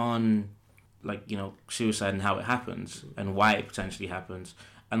was on suicide and how it happens and why it potentially happens.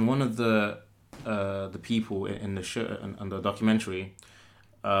 And one of the people in the show and the documentary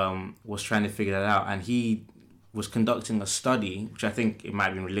was trying to figure that out, and he was conducting a study, which I think it might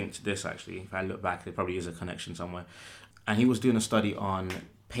have been linked to this actually. If I look back, there probably is a connection somewhere. And he was doing a study on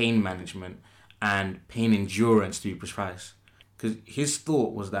pain management and pain endurance, to be precise. Because his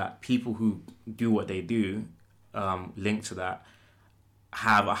thought was that people who do what they do, linked to that,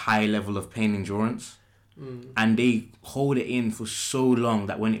 have a high level of pain endurance. And they hold it in for so long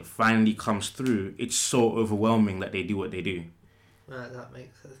that when it finally comes through, it's so overwhelming that they do what they do. Right, that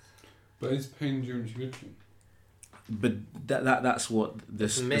makes sense. But is pain endurance a good thing? But that's what the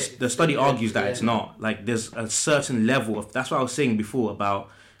study argues that it's not. Like, there's a certain level of, that's what I was saying before about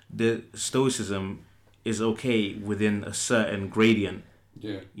the Stoicism is okay within a certain gradient.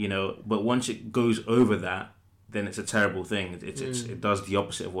 Yeah. But once it goes over that, then it's a terrible thing. It does the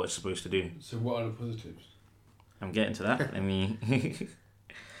opposite of what it's supposed to do. So what are the positives? I'm getting to that. Let me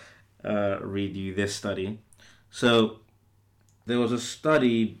read you this study. So there was a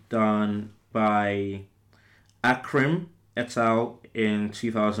study done by Akrim et al. In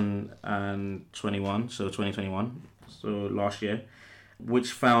 2021, so 2021, so last year,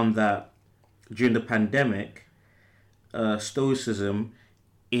 which found that during the pandemic, Stoicism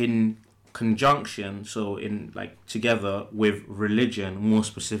in conjunction, so in together with religion, more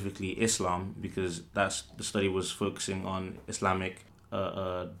specifically Islam, because the study was focusing on Islamic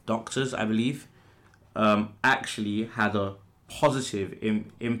doctors, I believe, actually had a positive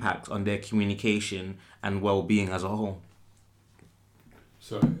impact on their communication and well-being as a whole.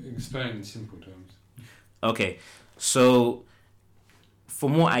 So explain in simple terms. Okay, so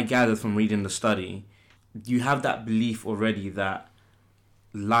from what I gathered from reading the study, you have that belief already that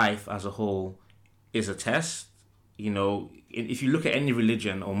life as a whole is a test. If you look at any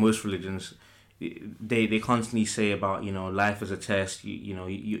religion or most religions, they constantly say about life is a test.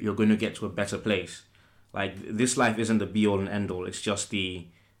 You're going to get to a better place. Like, this life isn't the be all and end all. It's just the,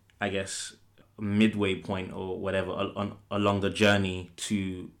 I guess, midway point or whatever along the journey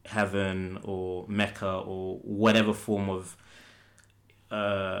to heaven or Mecca or whatever form of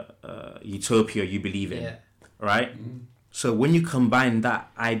utopia you believe in, right? Mm-hmm. So when you combine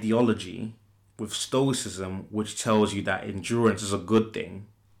that ideology with Stoicism, which tells you that endurance is a good thing,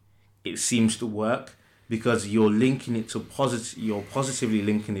 it seems to work because you're linking it to you're positively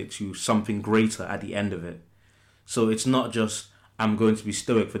linking it to something greater at the end of it. So it's not just I'm going to be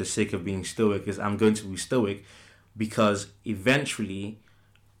stoic for the sake of being stoic, is I'm going to be stoic because eventually,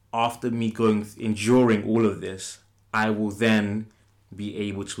 after me enduring all of this, I will then be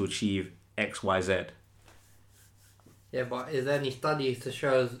able to achieve X, Y, Z. Yeah, but is there any studies to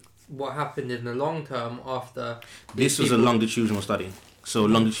show what happened in the long term after? This was a longitudinal study. So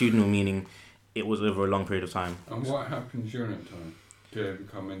longitudinal meaning it was over a long period of time. And what happens during that time? Do they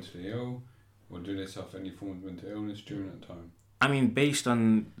become mentally ill, or do they suffer any form of mental illness during that time? I mean, based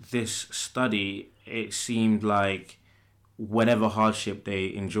on this study, it seemed like whatever hardship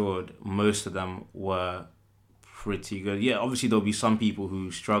they endured, most of them were pretty good. Yeah, obviously there'll be some people who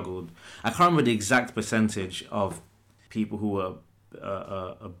struggled. I can't remember the exact percentage of people who were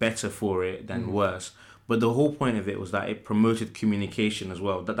better for it than worse. But the whole point of it was that it promoted communication as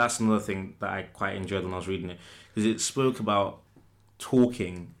well. That's another thing that I quite enjoyed when I was reading it, because it spoke about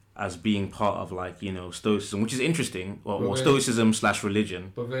talking as being part of, like, you know, Stoicism, which is interesting, or Stoicism /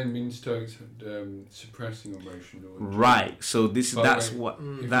 religion. But then means Stoics suppressing emotion. Or right. So that's what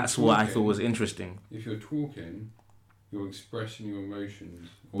I thought was interesting. If you're talking, you're expressing your emotions.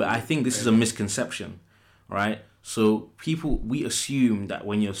 But I think this is a misconception, right? So we assume that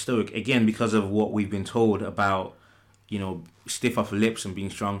when you're Stoic, again, because of what we've been told about, you know, stiff upper lips and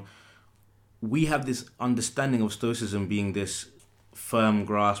being strong, we have this understanding of Stoicism being this firm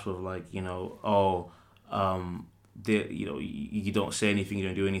grasp of, like, you know, you don't say anything, you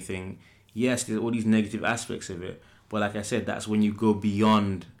don't do anything. Yes, there's all these negative aspects of it, but like I said, that's when you go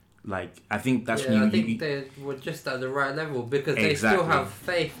beyond. Like, I think that's when I think they were just at the right level, because they still have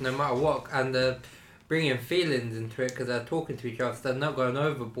faith no matter what, and they're bringing feelings into it because they're talking to each other, so they're not going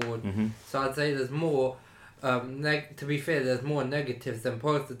overboard. So I'd say there's more. To be fair, there's more negatives than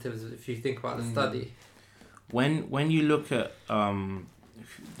positives if you think about the study. When you look at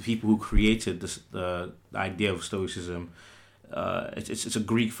people who created the idea of Stoicism, it's a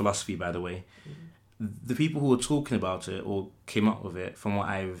Greek philosophy, by the way. The people who were talking about it or came up with it, from what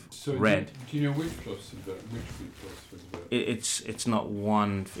I've read. Do you know which Greek philosophers were? It's not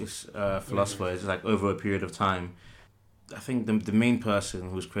one philosopher. It's like over a period of time. I think the main person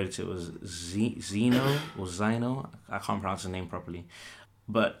who was credited was Zeno or Zino. I can't pronounce his name properly,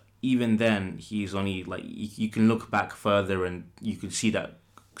 but even then, he's only, like, you can look back further and you could see that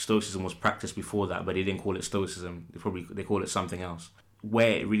Stoicism was practiced before that, but they didn't call it Stoicism. They called it something else.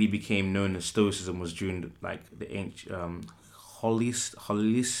 Where it really became known as Stoicism was during, like, the ancient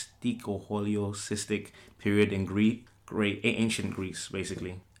holistic or holiosistic period in ancient Greece,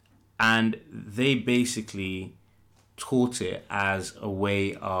 basically, and they basically taught it as a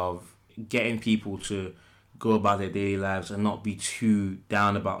way of getting people to go about their daily lives and not be too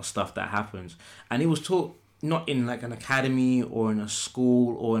down about stuff that happens. And it was taught not in, like, an academy or in a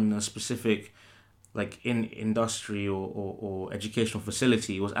school or in a specific, like, in industry or educational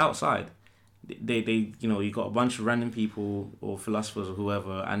facility. It was outside. They you know, you got a bunch of random people or philosophers or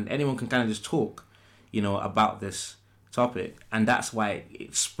whoever, and anyone can kind of just talk, you know, about this topic. And that's why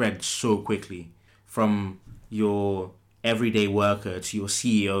it spread so quickly from your everyday worker to your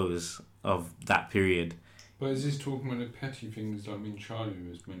CEOs of that period. But is this talking about the petty things like Charlie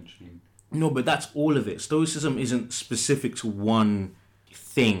was mentioning? No, but that's all of it. Stoicism isn't specific to one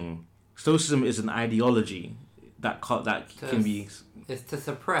thing. Stoicism is an ideology that can be... It's to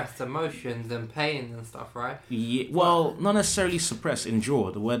suppress emotions and pain and stuff, right? Yeah, well, not necessarily suppress,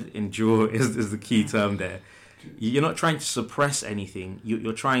 endure. The word endure is the key term there. You're not trying to suppress anything.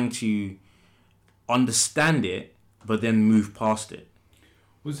 You're trying to understand it, but then move past it.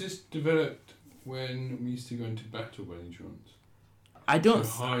 Was this developed when we used to go into battle by any chance? I don't... To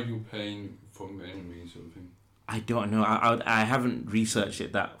hide your pain from enemies, sort of thing? I don't know. I haven't researched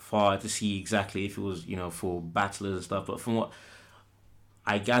it that far to see exactly if it was, you know, for battlers and stuff. But from what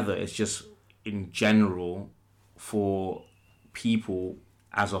I gather, it's just in general for people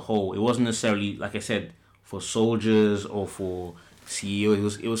as a whole. It wasn't necessarily, like I said, for soldiers or for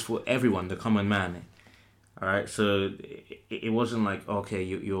CEOs. It was for everyone, the common man. All right. So it wasn't like, okay,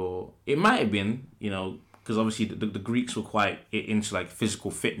 you're. It might have been, you know, because obviously the Greeks were quite into, like,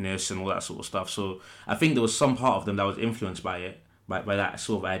 physical fitness and all that sort of stuff. So I think there was some part of them that was influenced by it, by that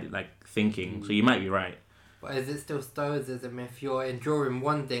sort of, like, thinking. So you might be right. But is it still Stoicism if you're enduring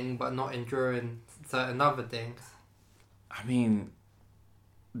one thing but not enduring certain other things? I mean,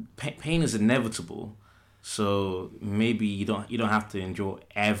 pain is inevitable, so maybe you don't have to endure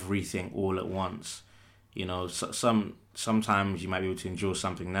everything all at once. You know, sometimes you might be able to endure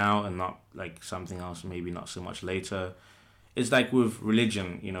something now and not, like, something else, maybe not so much later. It's like with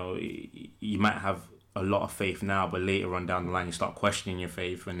religion, you know, you might have a lot of faith now, but later on down the line you start questioning your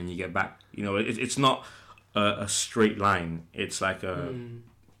faith, and then you get back. You know, it's not a straight line. It's like a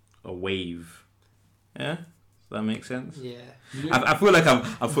wave. Yeah. that makes sense? Yeah. I feel like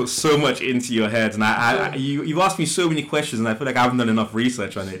I've put so much into your head, and you've asked me so many questions, and I feel like I haven't done enough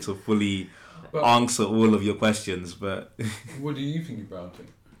research on it to fully answer all of your questions. But what do you think about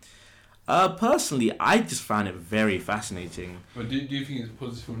it? Personally, I just found it very fascinating. But do you think it's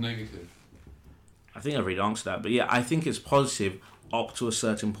positive or negative? I think I've already answered that, but yeah, I think it's positive up to a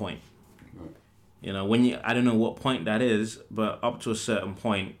certain point. Right. You know, I don't know what point that is, but up to a certain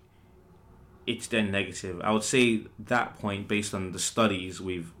point, it's then negative. I would say that point, based on the studies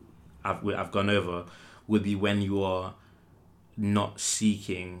I've gone over, would be when you are not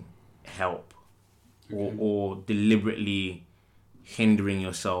seeking help, or deliberately hindering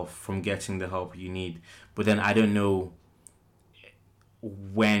yourself from getting the help you need. But then I don't know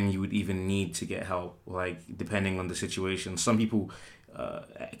when you would even need to get help, like depending on the situation. Some people,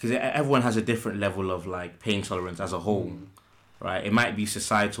 because everyone has a different level of like pain tolerance as a whole, right? It might be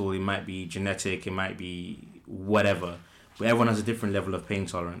societal, it might be genetic, it might be whatever, but everyone has a different level of pain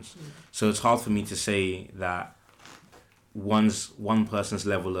tolerance. So it's hard for me to say that one person's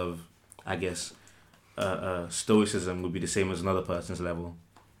level of, I guess, stoicism would be the same as another person's level.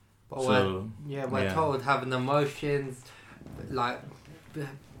 But we're told having emotions, like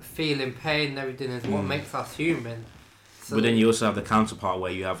feeling pain and everything is what makes us human. So, but then you also have the counterpart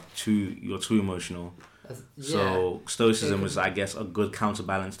where you're too emotional. So stoicism is, I guess, a good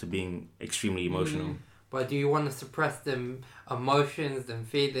counterbalance to being extremely emotional. But do you want to suppress them emotions and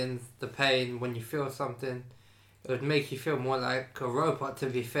feelings, the pain when you feel something? It would make you feel more like a robot, to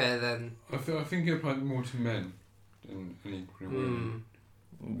be fair, than... I think it applies more to men than any women.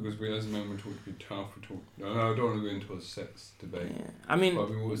 Because we as men, we're taught to be tough, I don't want to go into a sex debate. Yeah. I mean... But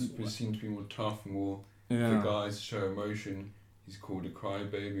we seem to be more tough, more... The guys show emotion, he's called a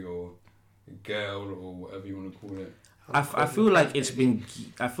crybaby or a girl or whatever you want to call it. I feel like it's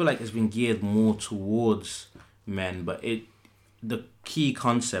been geared more towards men, but the key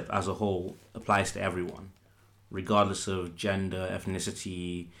concept as a whole applies to everyone, regardless of gender,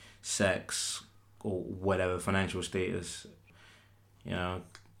 ethnicity, sex, or whatever, financial status. You know,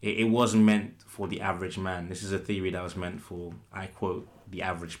 it wasn't meant for the average man. This is a theory that was meant for, I quote, the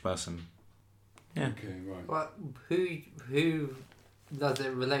average person. Yeah. Okay, right. But who does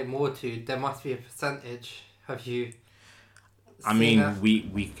it relate more to? There must be a percentage. Have you? I mean,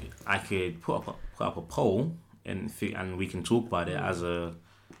 I could put up a poll and we can talk about it as a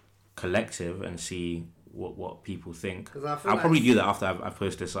collective and see what people think. I'll probably do that after I've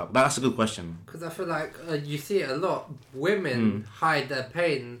posted this up. That's a good question. Because I feel like you see it a lot. Women hide their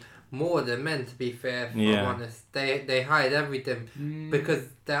pain more than men, to be fair, if I'm honest. They hide everything because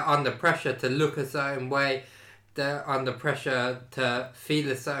they're under pressure to look a certain way. They're under pressure to feel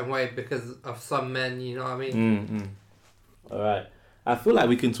a certain way because of some men, you know what I mean? Alright. I feel like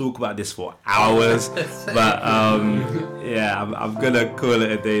we can talk about this for hours, but I'm gonna call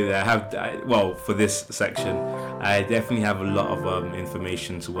it a day there. For this section, I definitely have a lot of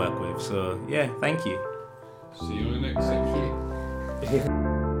information to work with. So yeah, thank you. See you in the next section.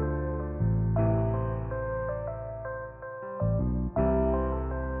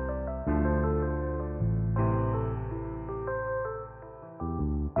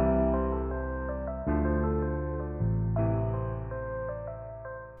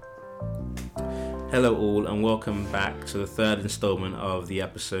 Hello all, and welcome back to the third installment of the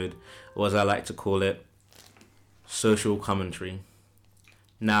episode, or as I like to call it, social commentary.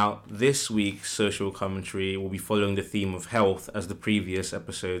 Now, this week's social commentary will be following the theme of health as the previous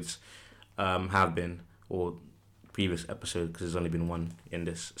episodes have been, or previous episode, because there's only been one in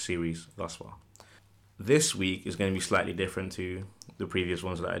this series thus far. This week is going to be slightly different to the previous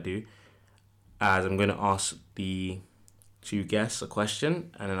ones that I do, as I'm going to ask the two guests a question,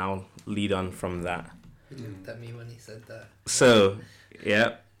 and then I'll lead on from that. He looked at me when he said that. So,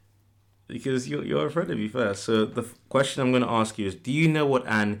 yeah, because you're in front of me first. So the question I'm going to ask you is, do you know what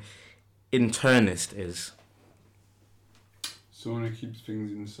an internist is? Someone who keeps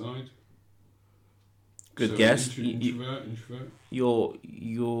things inside. Good guess. Introvert.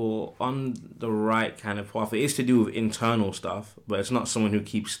 You're on the right kind of path. It is to do with internal stuff, but it's not someone who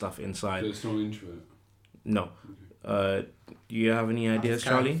keeps stuff inside. So it's not an introvert? No. Okay. Do you have any ideas,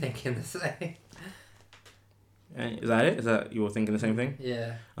 Charlie? I was thinking the same. Is that it? Is that you were thinking the same thing?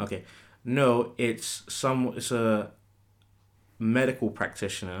 Yeah. Okay. No, it's a medical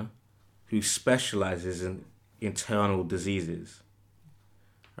practitioner who specializes in internal diseases.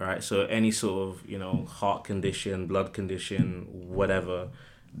 All right. So any sort of, heart condition, blood condition, whatever,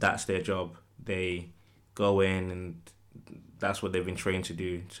 that's their job. They go in and that's what they've been trained to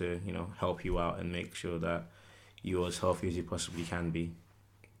do, to, help you out and make sure that you're as healthy as you possibly can be.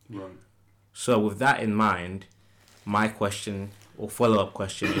 Right. So with that in mind, my question or follow-up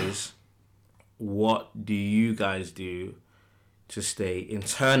question is, what do you guys do to stay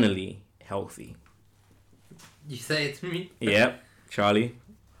internally healthy? You say it to me? Yep. Charlie?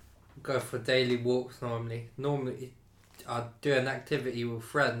 Go for daily walks normally. Normally, I do an activity with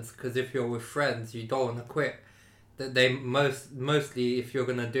friends, because if you're with friends, you don't want to quit. Mostly, if you're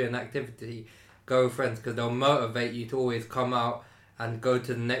going to do an activity, go with friends, because they'll motivate you to always come out and go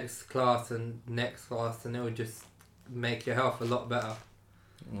to the next class, and it will just make your health a lot better.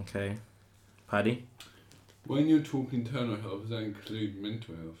 Okay. Paddy? When you're talking internal health, does that include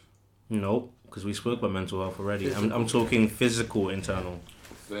mental health? Nope, because we spoke about mental health already. I'm talking physical internal.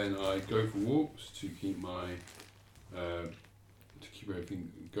 Then I go for walks to keep my to keep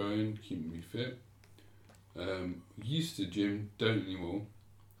everything going, keep me fit. Used to gym, don't anymore.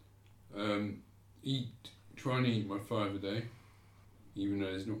 Try and eat my 5 a day, even though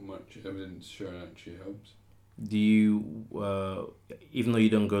there's not much evidence showing actually helps. Do you, even though you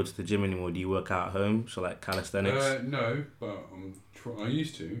don't go to the gym anymore, do you work out at home? So like calisthenics? No, but I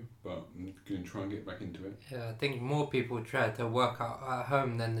used to, but I'm going to try and get back into it. Yeah, I think more people try to work out at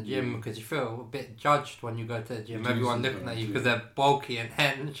home than the gym, because you feel a bit judged when you go to the gym. Everyone looking at you because they're bulky and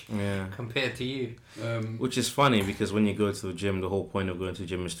hench compared to you. Which is funny, because when you go to the gym, the whole point of going to the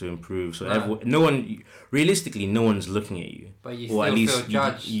gym is to improve. So no one, realistically, no one's looking at you. But you or still at least feel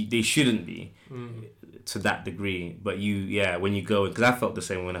judged. They shouldn't be. To that degree, but when you go, because I felt the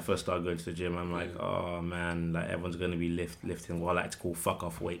same when I first started going to the gym. I'm like, oh man, like everyone's gonna be lifting what I like to call fuck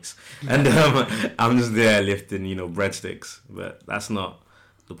off weights, and I'm just there lifting, breadsticks. But that's not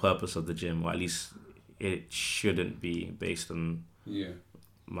the purpose of the gym, or at least it shouldn't be, based on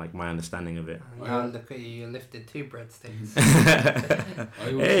like my understanding of it. Now look at you lifted 2 breadsticks.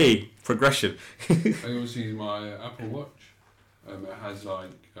 Hey, progression. I also use my Apple Watch. It has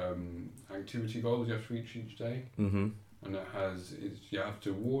like activity goals you have to reach each day, and you have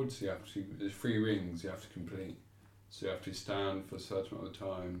to awards. There's 3 rings you have to complete. So you have to stand for a certain amount of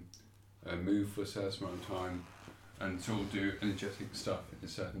time, move for a certain amount of time, and sort of do energetic stuff at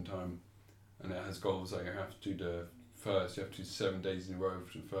a certain time. And it has goals like you have to do you have to do 7 days in a row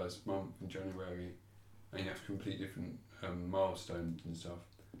for the first month in January, and you have to complete different milestones and stuff.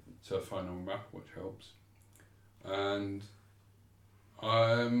 So I find on Apple Watch helps, and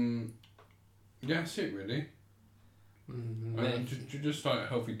that's it really. Just like a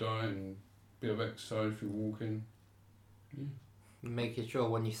healthy diet and a bit of exercise through walking. Making sure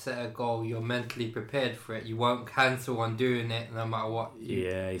when you set a goal, you're mentally prepared for it. You won't cancel on doing it no matter what.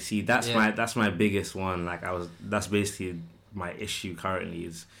 You see, that's my biggest one. Like that's basically my issue currently,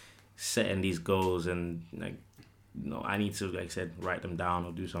 is setting these goals, and like, I need to, like I said, write them down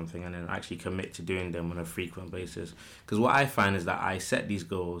or do something, and then actually commit to doing them on a frequent basis. Because what I find is that I set these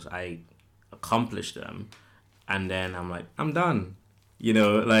goals, I accomplish them, and then I'm like, I'm done.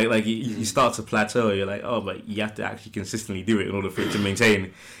 Like you start to plateau. You're like, oh, but you have to actually consistently do it in order for it to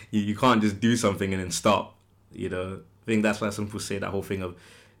maintain. You can't just do something and then stop. I think that's why some people say that whole thing of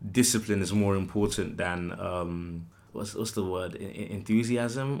discipline is more important than what's the word,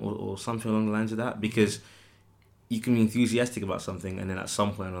 enthusiasm or something along the lines of that, because you can be enthusiastic about something, and then at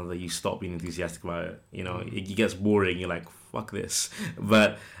some point or another you stop being enthusiastic about it. It gets boring. You're like, fuck this.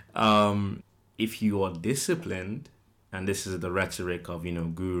 But if you are disciplined, and this is the rhetoric of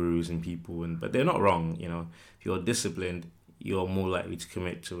gurus and people, but they're not wrong. If you're disciplined, you're more likely to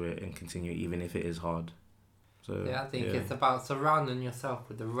commit to it and continue, even if it is hard. So I think it's about surrounding yourself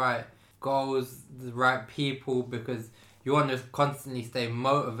with the right goals, the right people, because you want to constantly stay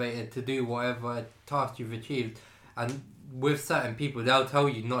motivated to do whatever task you've achieved. And with certain people, they'll tell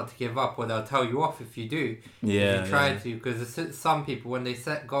you not to give up, or they'll tell you off if you do. If you try to, because some people, when they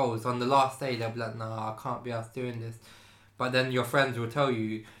set goals on the last day, they'll be like, no, I can't be asked doing this. But then your friends will tell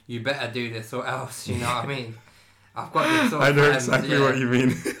you, you better do this or else, you know what I mean? I've got this sort of I know friends, exactly what you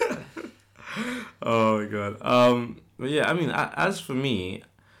mean. Oh my god. But yeah, I mean, as for me,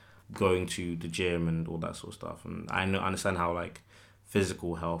 going to the gym and all that sort of stuff, and I understand how like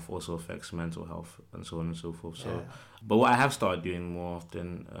physical health also affects mental health and so on and so forth. So, but what I have started doing more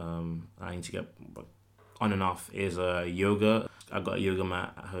often, I need to get on and off, is yoga. I've got a yoga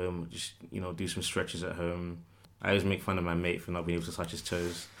mat at home. Just do some stretches at home. I always make fun of my mate for not being able to touch his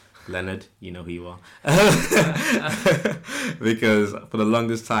toes. Leonard, you know who you are. Because for the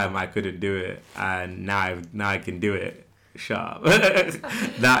longest time I couldn't do it, and now I can do it. Shut up.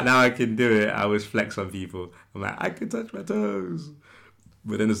 now I can do it. I always flex on people. I'm like, I can touch my toes.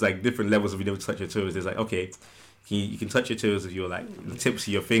 But then there's like different levels of being able to touch your toes. There's like, okay, You can touch your toes with your the tips of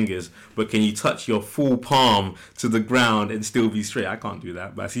your fingers, but can you touch your full palm to the ground and still be straight? I can't do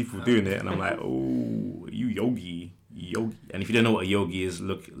that, but I see people doing it, and I'm like, oh, you yogi. And if you don't know what a yogi is,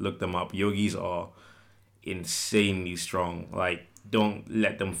 look them up. Yogis are insanely strong. Like, don't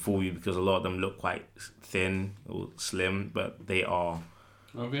let them fool you, because a lot of them look quite thin or slim, but they are.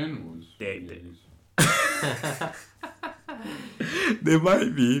 Are the animals? They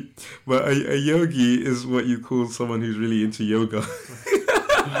might be, but a yogi is what you call someone who's really into yoga.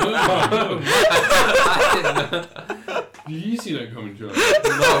 Did you see that coming, John?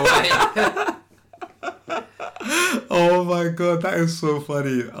 No way. Oh my god, that is so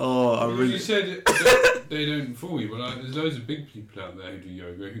funny. Oh, I really. You said they don't fool you, but there's loads of big people out there who do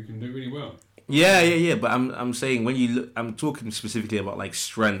yoga who can do really well. Yeah. But I'm saying, when you look, I'm talking specifically about like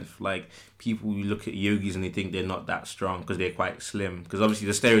strength. Like, people who look at yogis and they think they're not that strong because they're quite slim. Because obviously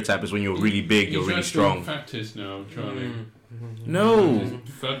the stereotype is when you're really big, you're really strong. Fattest now, Charlie. No.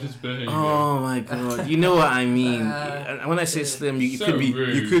 Fattest behaviour. Oh my god, you know what I mean. And when I say slim, you So could be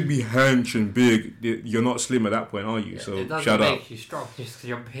rude. you could be hench and big. You're not slim at that point, are you? So it doesn't shut up. make you strong just because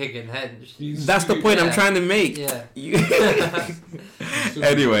you're big and hench. That's the point I'm trying to make. Yeah.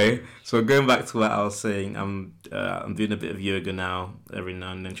 Anyway, so going back to what I was saying, I'm doing a bit of yoga now, every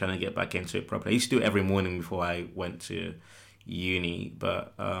now and then, trying to get back into it properly. I used to do it every morning before I went to uni,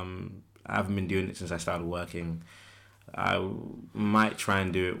 but I haven't been doing it since I started working. I might try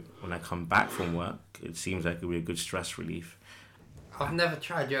and do it when I come back from work. It seems like it would be a good stress relief. I've never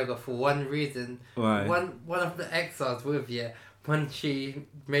tried yoga for one reason. Why? One of the ex I was with, when she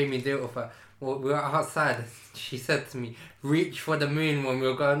made me do it with her, we were outside. She said to me, "Reach for the moon" when we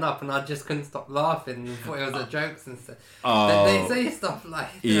were going up, and I just couldn't stop laughing and thought it was a joke and stuff. Oh. They say stuff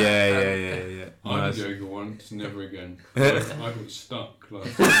like that. Yeah. I did yoga once, never again. I got stuck. I got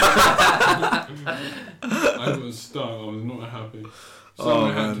stuck. I was not happy.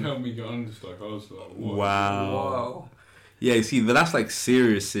 Someone had to help me get unstuck. I was like, what? Wow. Whoa. Yeah, you see, but that's like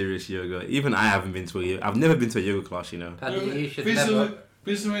serious yoga. Even I haven't been to I've never been to a yoga class, you know. Paddy, you should This never.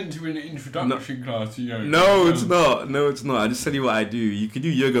 This went to an introduction class to yoga. No, it's not. I just tell you what I do. You can do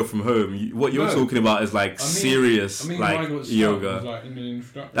yoga from home. What you're talking about is like serious like yoga. Was like in an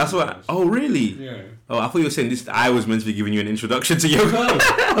introduction That's what. class. Oh, really? Yeah. Oh, I thought you were saying this. I was meant to be giving you an introduction to yoga.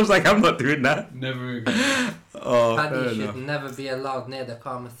 I was like, I'm not doing that. Never again. Oh, Paddy fair should enough. never be allowed near the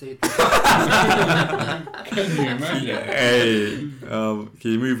Kama Sutra. Can you imagine? Hey,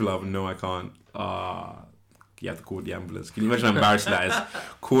 can you move, love? No, I can't. You have to call the ambulance. Can you imagine how embarrassing that is?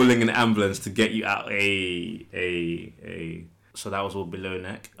 Calling an ambulance to get you out. So that was all below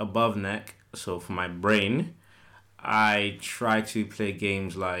neck. Above neck, so for my brain, I try to play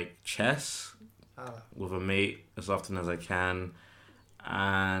games like chess with a mate as often as I can.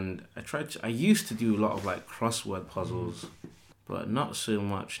 And I used to do a lot of like crossword puzzles, but not so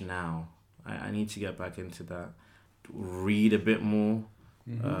much now. I need to get back into that. Read a bit more.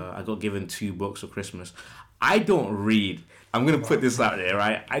 I got given 2 books for Christmas. I don't read. I'm going to put this out there,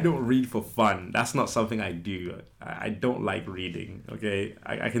 right? I don't read for fun. That's not something I do. I don't like reading, okay?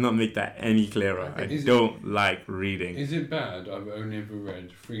 I cannot make that any clearer. I don't like reading. Is it bad? I've only ever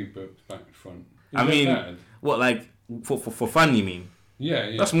read 3 books back to front. Is I mean, bad? What, like, for fun, you mean?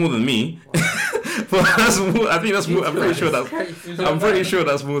 Yeah. That's more than me. But that's more, I think that's more. I'm pretty sure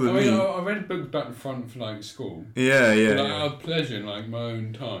that's more than me. I read books back to front for like school. Yeah. Like, out of pleasure in like my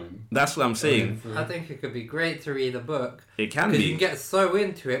own time. That's what I'm saying. I think it could be great to read a book. It can be. Because you can get so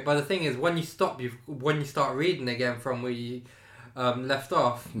into it, but the thing is, when you start reading again from where you left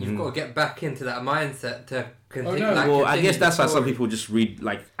off, you've got to get back into that mindset to continue. Well, I guess that's why some people just read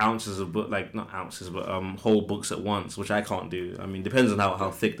like ounces of book, like not ounces, but whole books at once, which I can't do. I mean, depends on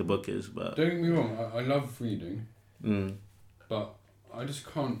how thick the book is. But don't get me wrong, I love reading, but I just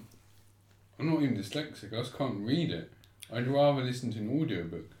can't. I'm not even dyslexic. I just can't read it. I'd rather listen to an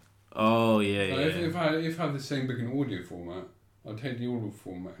audiobook. Oh yeah. If I have the same book in audio format, I'll take the audio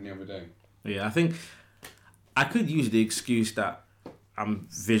format any other day. Yeah, I think I could use the excuse that I'm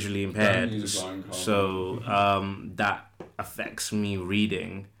visually impaired, so that affects me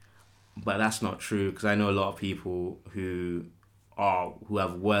reading, but that's not true because I know a lot of people who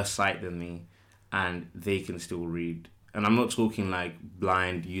have worse sight than me, and they can still read. And I'm not talking like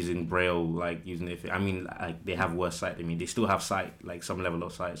blind using braille, like using it. I mean, like they have worse sight than me. They still have sight, like some level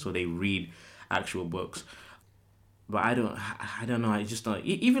of sight, so they read actual books. But I don't know. I just don't.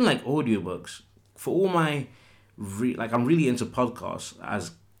 Even like audiobooks. For all my I'm really into podcasts,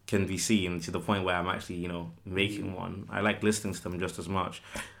 as can be seen, to the point where I'm actually, making one. I like listening to them just as much.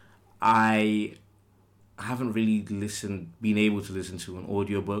 I haven't really been able to listen to an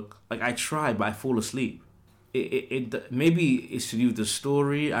audiobook. Like I try, but I fall asleep. it maybe it's to do with the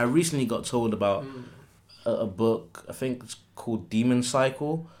story. I recently got told about a book. I think it's called Demon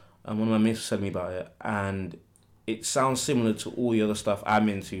Cycle, and one of my mates was telling me about it, and it sounds similar to all the other stuff I'm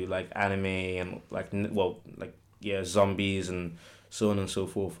into, like anime and zombies and so on and so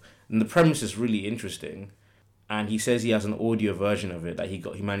forth. And the premise is really interesting. And he says he has an audio version of it that he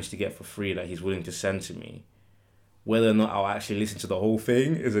managed to get for free that he's willing to send to me. Whether or not I'll actually listen to the whole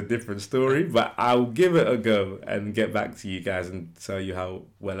thing is a different story, but I'll give it a go and get back to you guys and tell you how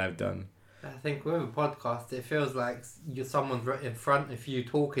well I've done. I think with a podcast, it feels like someone's right in front of you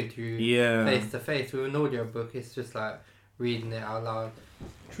talking to you face to face. With an audio book, it's just like reading it out loud.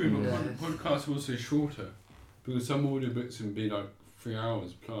 True, but podcasts are also shorter because some audiobooks can be like 3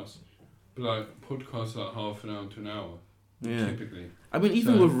 hours plus, but like podcasts are like half an hour to an hour. Typically. I mean,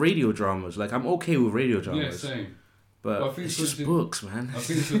 even with radio dramas, like I'm okay with radio dramas. Yeah, same. But I think it's just books, man. I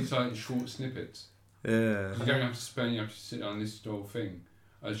think it's like short snippets. Yeah. You don't have to you have to sit down and listen to the whole thing.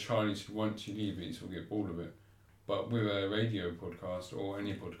 As Charlie said, once you leave it, you sort of get bored of it. But with a radio podcast or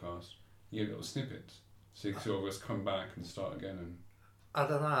any podcast, you get little snippets. So you can sort of just come back and start again. And I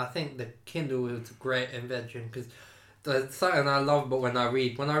don't know, I think the Kindle was a great invention because there's something I love but when I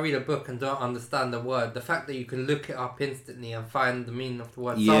read a book and don't understand the word, the fact that you can look it up instantly and find the meaning of the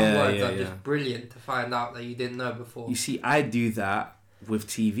word. Some words are just brilliant to find out that you didn't know before. You see, I do that with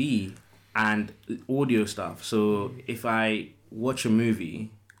TV and audio stuff. So if I watch a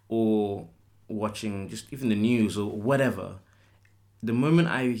movie or watching just even the news or whatever, the moment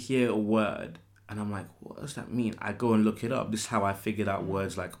I hear a word and I'm like, what does that mean? I go and look it up. This is how I figured out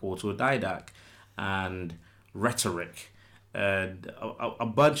words like autodidact and rhetoric and a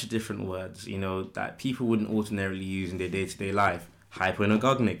bunch of different words, that people wouldn't ordinarily use in their day-to-day life.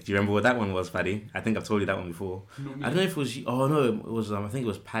 Hyponagogic. Do you remember what that one was, Paddy? I think I've told you that one before. I don't know if it was... Oh, no, it was... I think it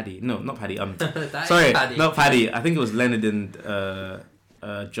was Paddy. No, not Paddy. Sorry, Paddy. Not Paddy. I think it was Leonard and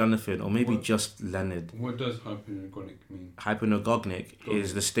Jonathan, or maybe just Leonard. What does hyponagogic mean? Hyponagogic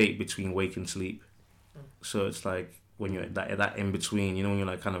is the state between wake and sleep. So it's like when you're at that in between, when you're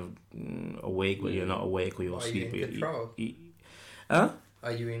like kind of awake, but you're not awake, or you're asleep. Are you in control? Huh?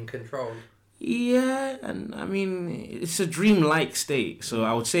 Are you in control? Yeah, and I mean it's a dream-like state. So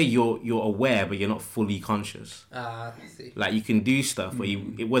I would say you're aware, but you're not fully conscious. I see. Like you can do stuff, but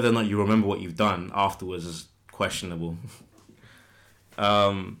whether or not you remember what you've done afterwards is questionable.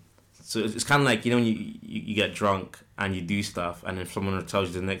 So it's kind of like when you get drunk and you do stuff, and then someone tells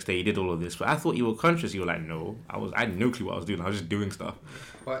you the next day you did all of this, but I thought you were conscious. You were like, no, I had no clue what I was doing. I was just doing stuff.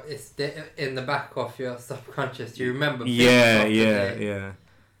 But it's in the back of your subconscious. You remember. Yeah.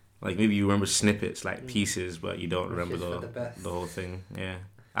 Like maybe you remember snippets, like pieces, but you don't remember the whole thing. Yeah,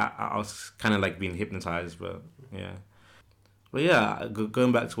 I was kind of like being hypnotized, but yeah. But yeah,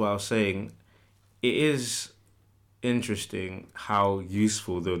 going back to what I was saying, it is interesting how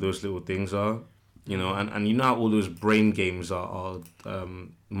useful those little things are, and you know how all those brain games are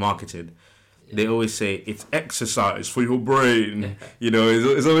marketed. Yeah. They always say it's exercise for your brain.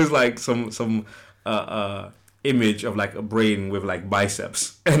 It's always like some image of like a brain with like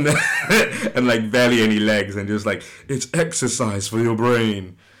biceps and and like barely any legs, and just like it's exercise for your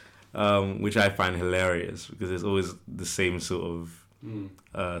brain, which I find hilarious because it's always the same sort of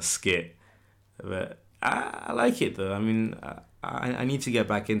skit. But I like it though. I mean, I need to get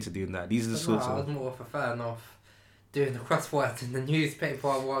back into doing that. These are the sorts I was more of a fan of doing the crosswords in the newspaper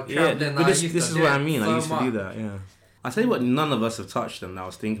while traveling. Yeah, but this is what I mean. I used to do that. Yeah. I'll tell you what, none of us have touched on that I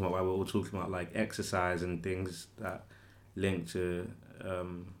was thinking about while we're all talking about like exercise and things that link to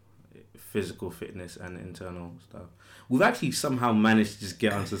physical fitness and internal stuff. We've actually somehow managed to just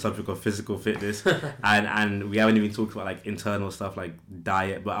get onto the subject of physical fitness and we haven't even talked about like internal stuff like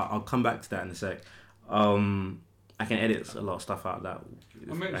diet, but I'll come back to that in a sec. I can edit a lot of stuff out that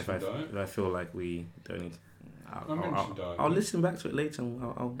if I feel like we don't need to. I'll listen back to it later and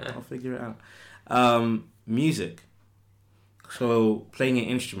I'll figure it out. Music. So playing an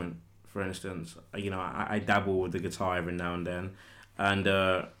instrument, for instance, I dabble with the guitar every now and then, and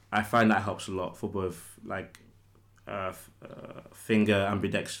I find that helps a lot for both like finger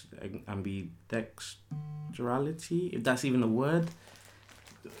ambidextrality, if that's even a word,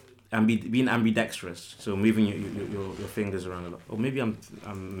 being ambidextrous. So moving your fingers around a lot, or maybe I'm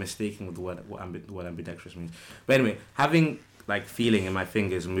mistaken with what ambidextrous means. But anyway, having like feeling in my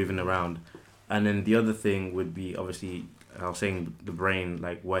fingers and moving around, and then the other thing would be obviously. I was saying the brain,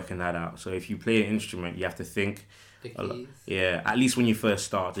 like working that out. So if you play an instrument, you have to think. The keys. Yeah, at least when you first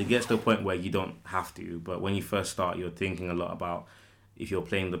start. It gets to a point where you don't have to, but when you first start, you're thinking a lot about. If you're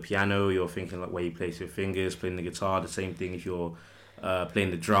playing the piano, you're thinking like where you place your fingers. Playing the guitar, the same thing. If you're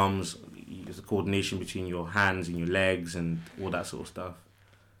playing the drums. There's a coordination between your hands and your legs and all that sort of stuff.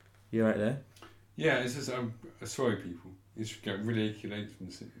 You right there? Yeah, it's just sorry, people. You should get really achy legs from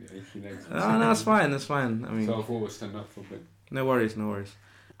the achy legs. Oh, no, that's fine. That's fine. I mean, so I thought I'd stand up for a bit. No worries.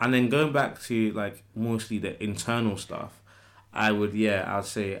 And then going back to like mostly the internal stuff, I'd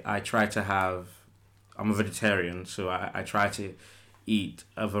say I try to have. I'm a vegetarian, so I try to eat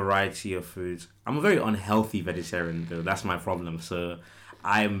a variety of foods. I'm a very unhealthy vegetarian, though. That's my problem. So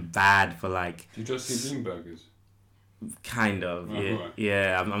I'm bad for like. Do you just eat lean burgers? Kind of, oh, yeah. Right.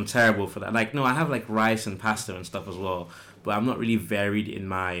 Yeah, I'm terrible for that. Like, no, I have like rice and pasta and stuff as well, but I'm not really varied in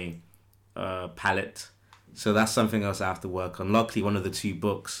my palate. So that's something else I have to work on. Luckily, one of the 2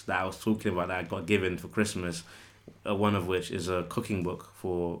 books that I was talking about that I got given for Christmas, one of which is a cooking book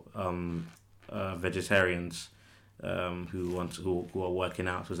for vegetarians who are working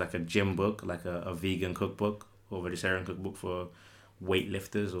out. So it's like a gym book, like a vegan cookbook or vegetarian cookbook for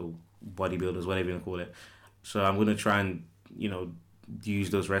weightlifters or bodybuilders, whatever you want to call it. So I'm going to try and, use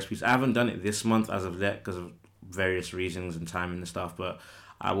those recipes. I haven't done it this month as of yet because of various reasons and time and stuff, but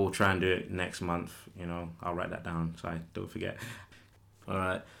I will try and do it next month. I'll write that down so I don't forget. All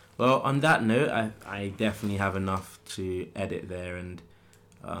right. Well, on that note, I definitely have enough to edit there and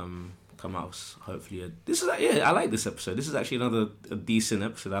come out hopefully. I like this episode. This is actually a decent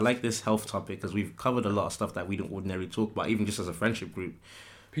episode. I like this health topic because we've covered a lot of stuff that we don't ordinarily talk about, even just as a friendship group.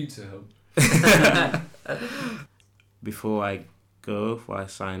 Pizza help. Before I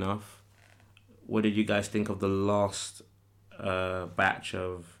sign off, what did you guys think of the last batch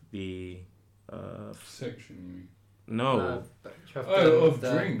of the section? You mean? No. Of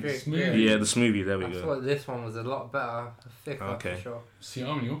drinks. Smoothie. Yeah, the smoothie. There we go. I thought this one was a lot better, thicker. Okay. For sure. See,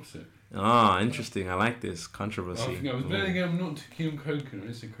 I'm the opposite. Ah, interesting. I like this controversy. But then again, I'm not too keen on coconut.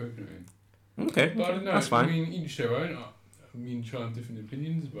 It's a coconut in. Okay, but I don't know. That's fine. I mean, each their own. I mean, try have different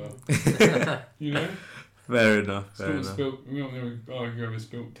opinions, but Fair enough. Spilt milk. You ever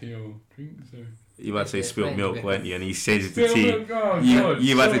spilt tea or drink? So you about to say spilt milk, weren't you? And you changed it to spilt tea. milk. Oh,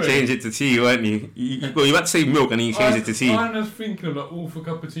 you about to change it to tea, weren't you? You about to say milk and then you changed it to tea. I was thinking of like awful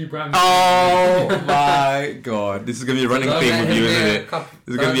cup of tea brand. Oh my god, this is gonna be a running theme with you, isn't it?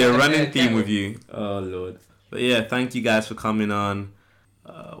 This is gonna be a running theme with you. Oh lord. But yeah, thank you guys for coming on.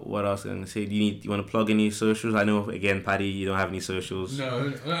 What else am I gonna say? Do you want to plug any socials? I know again, Paddy, you don't have any socials.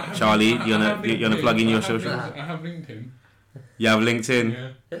 No. Charlie, you wanna plug in your socials? I have LinkedIn. You have LinkedIn. Yeah.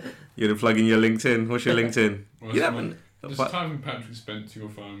 You wanna plug in your LinkedIn? What's your LinkedIn? Well, You haven't. Just type in Patrick Spence, you'll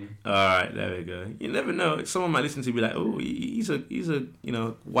find me. Alright, there we go. You never know. Someone might listen to you and be like, oh, he's a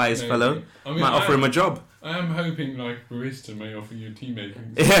wise fellow. I mean, might offer him a job. I am hoping like barista may offer you tea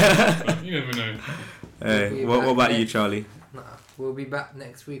making. Yeah. But you never know. Hey, what about you, Charlie? Nah, we'll be back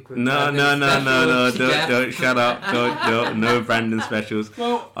next week with No, don't shut up. Don't no Brandon specials.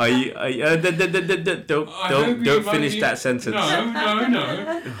 Well, Are you don't finish that sentence. No.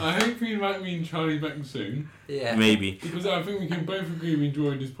 I hope you invite me and Charlie back soon. Yeah. Maybe. Because I think we can both agree we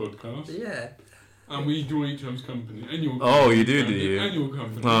enjoy this podcast. Yeah. And we enjoy each other's company. And your Oh, company, you do you? And your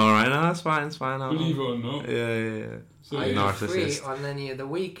company. Alright, no, that's fine, it's fine. Believe it or not. Yeah. Are So, you Narcissist. free on any of the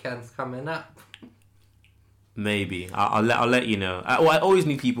weekends coming up? Maybe. I'll let you know. I always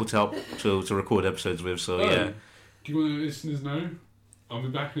need people to help to record episodes with, so yeah. Do you want the listeners know? I'll be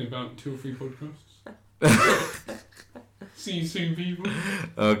back in about 2 or 3 podcasts. See you soon, people.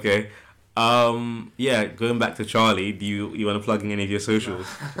 Okay. Yeah, going back to Charlie, do you want to plug in any of your socials?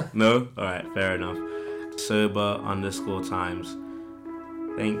 No? Alright, fair enough. Sober_times.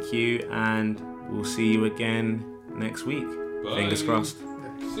 Thank you, and we'll see you again next week. Bye. Fingers crossed.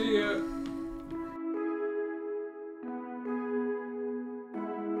 See ya.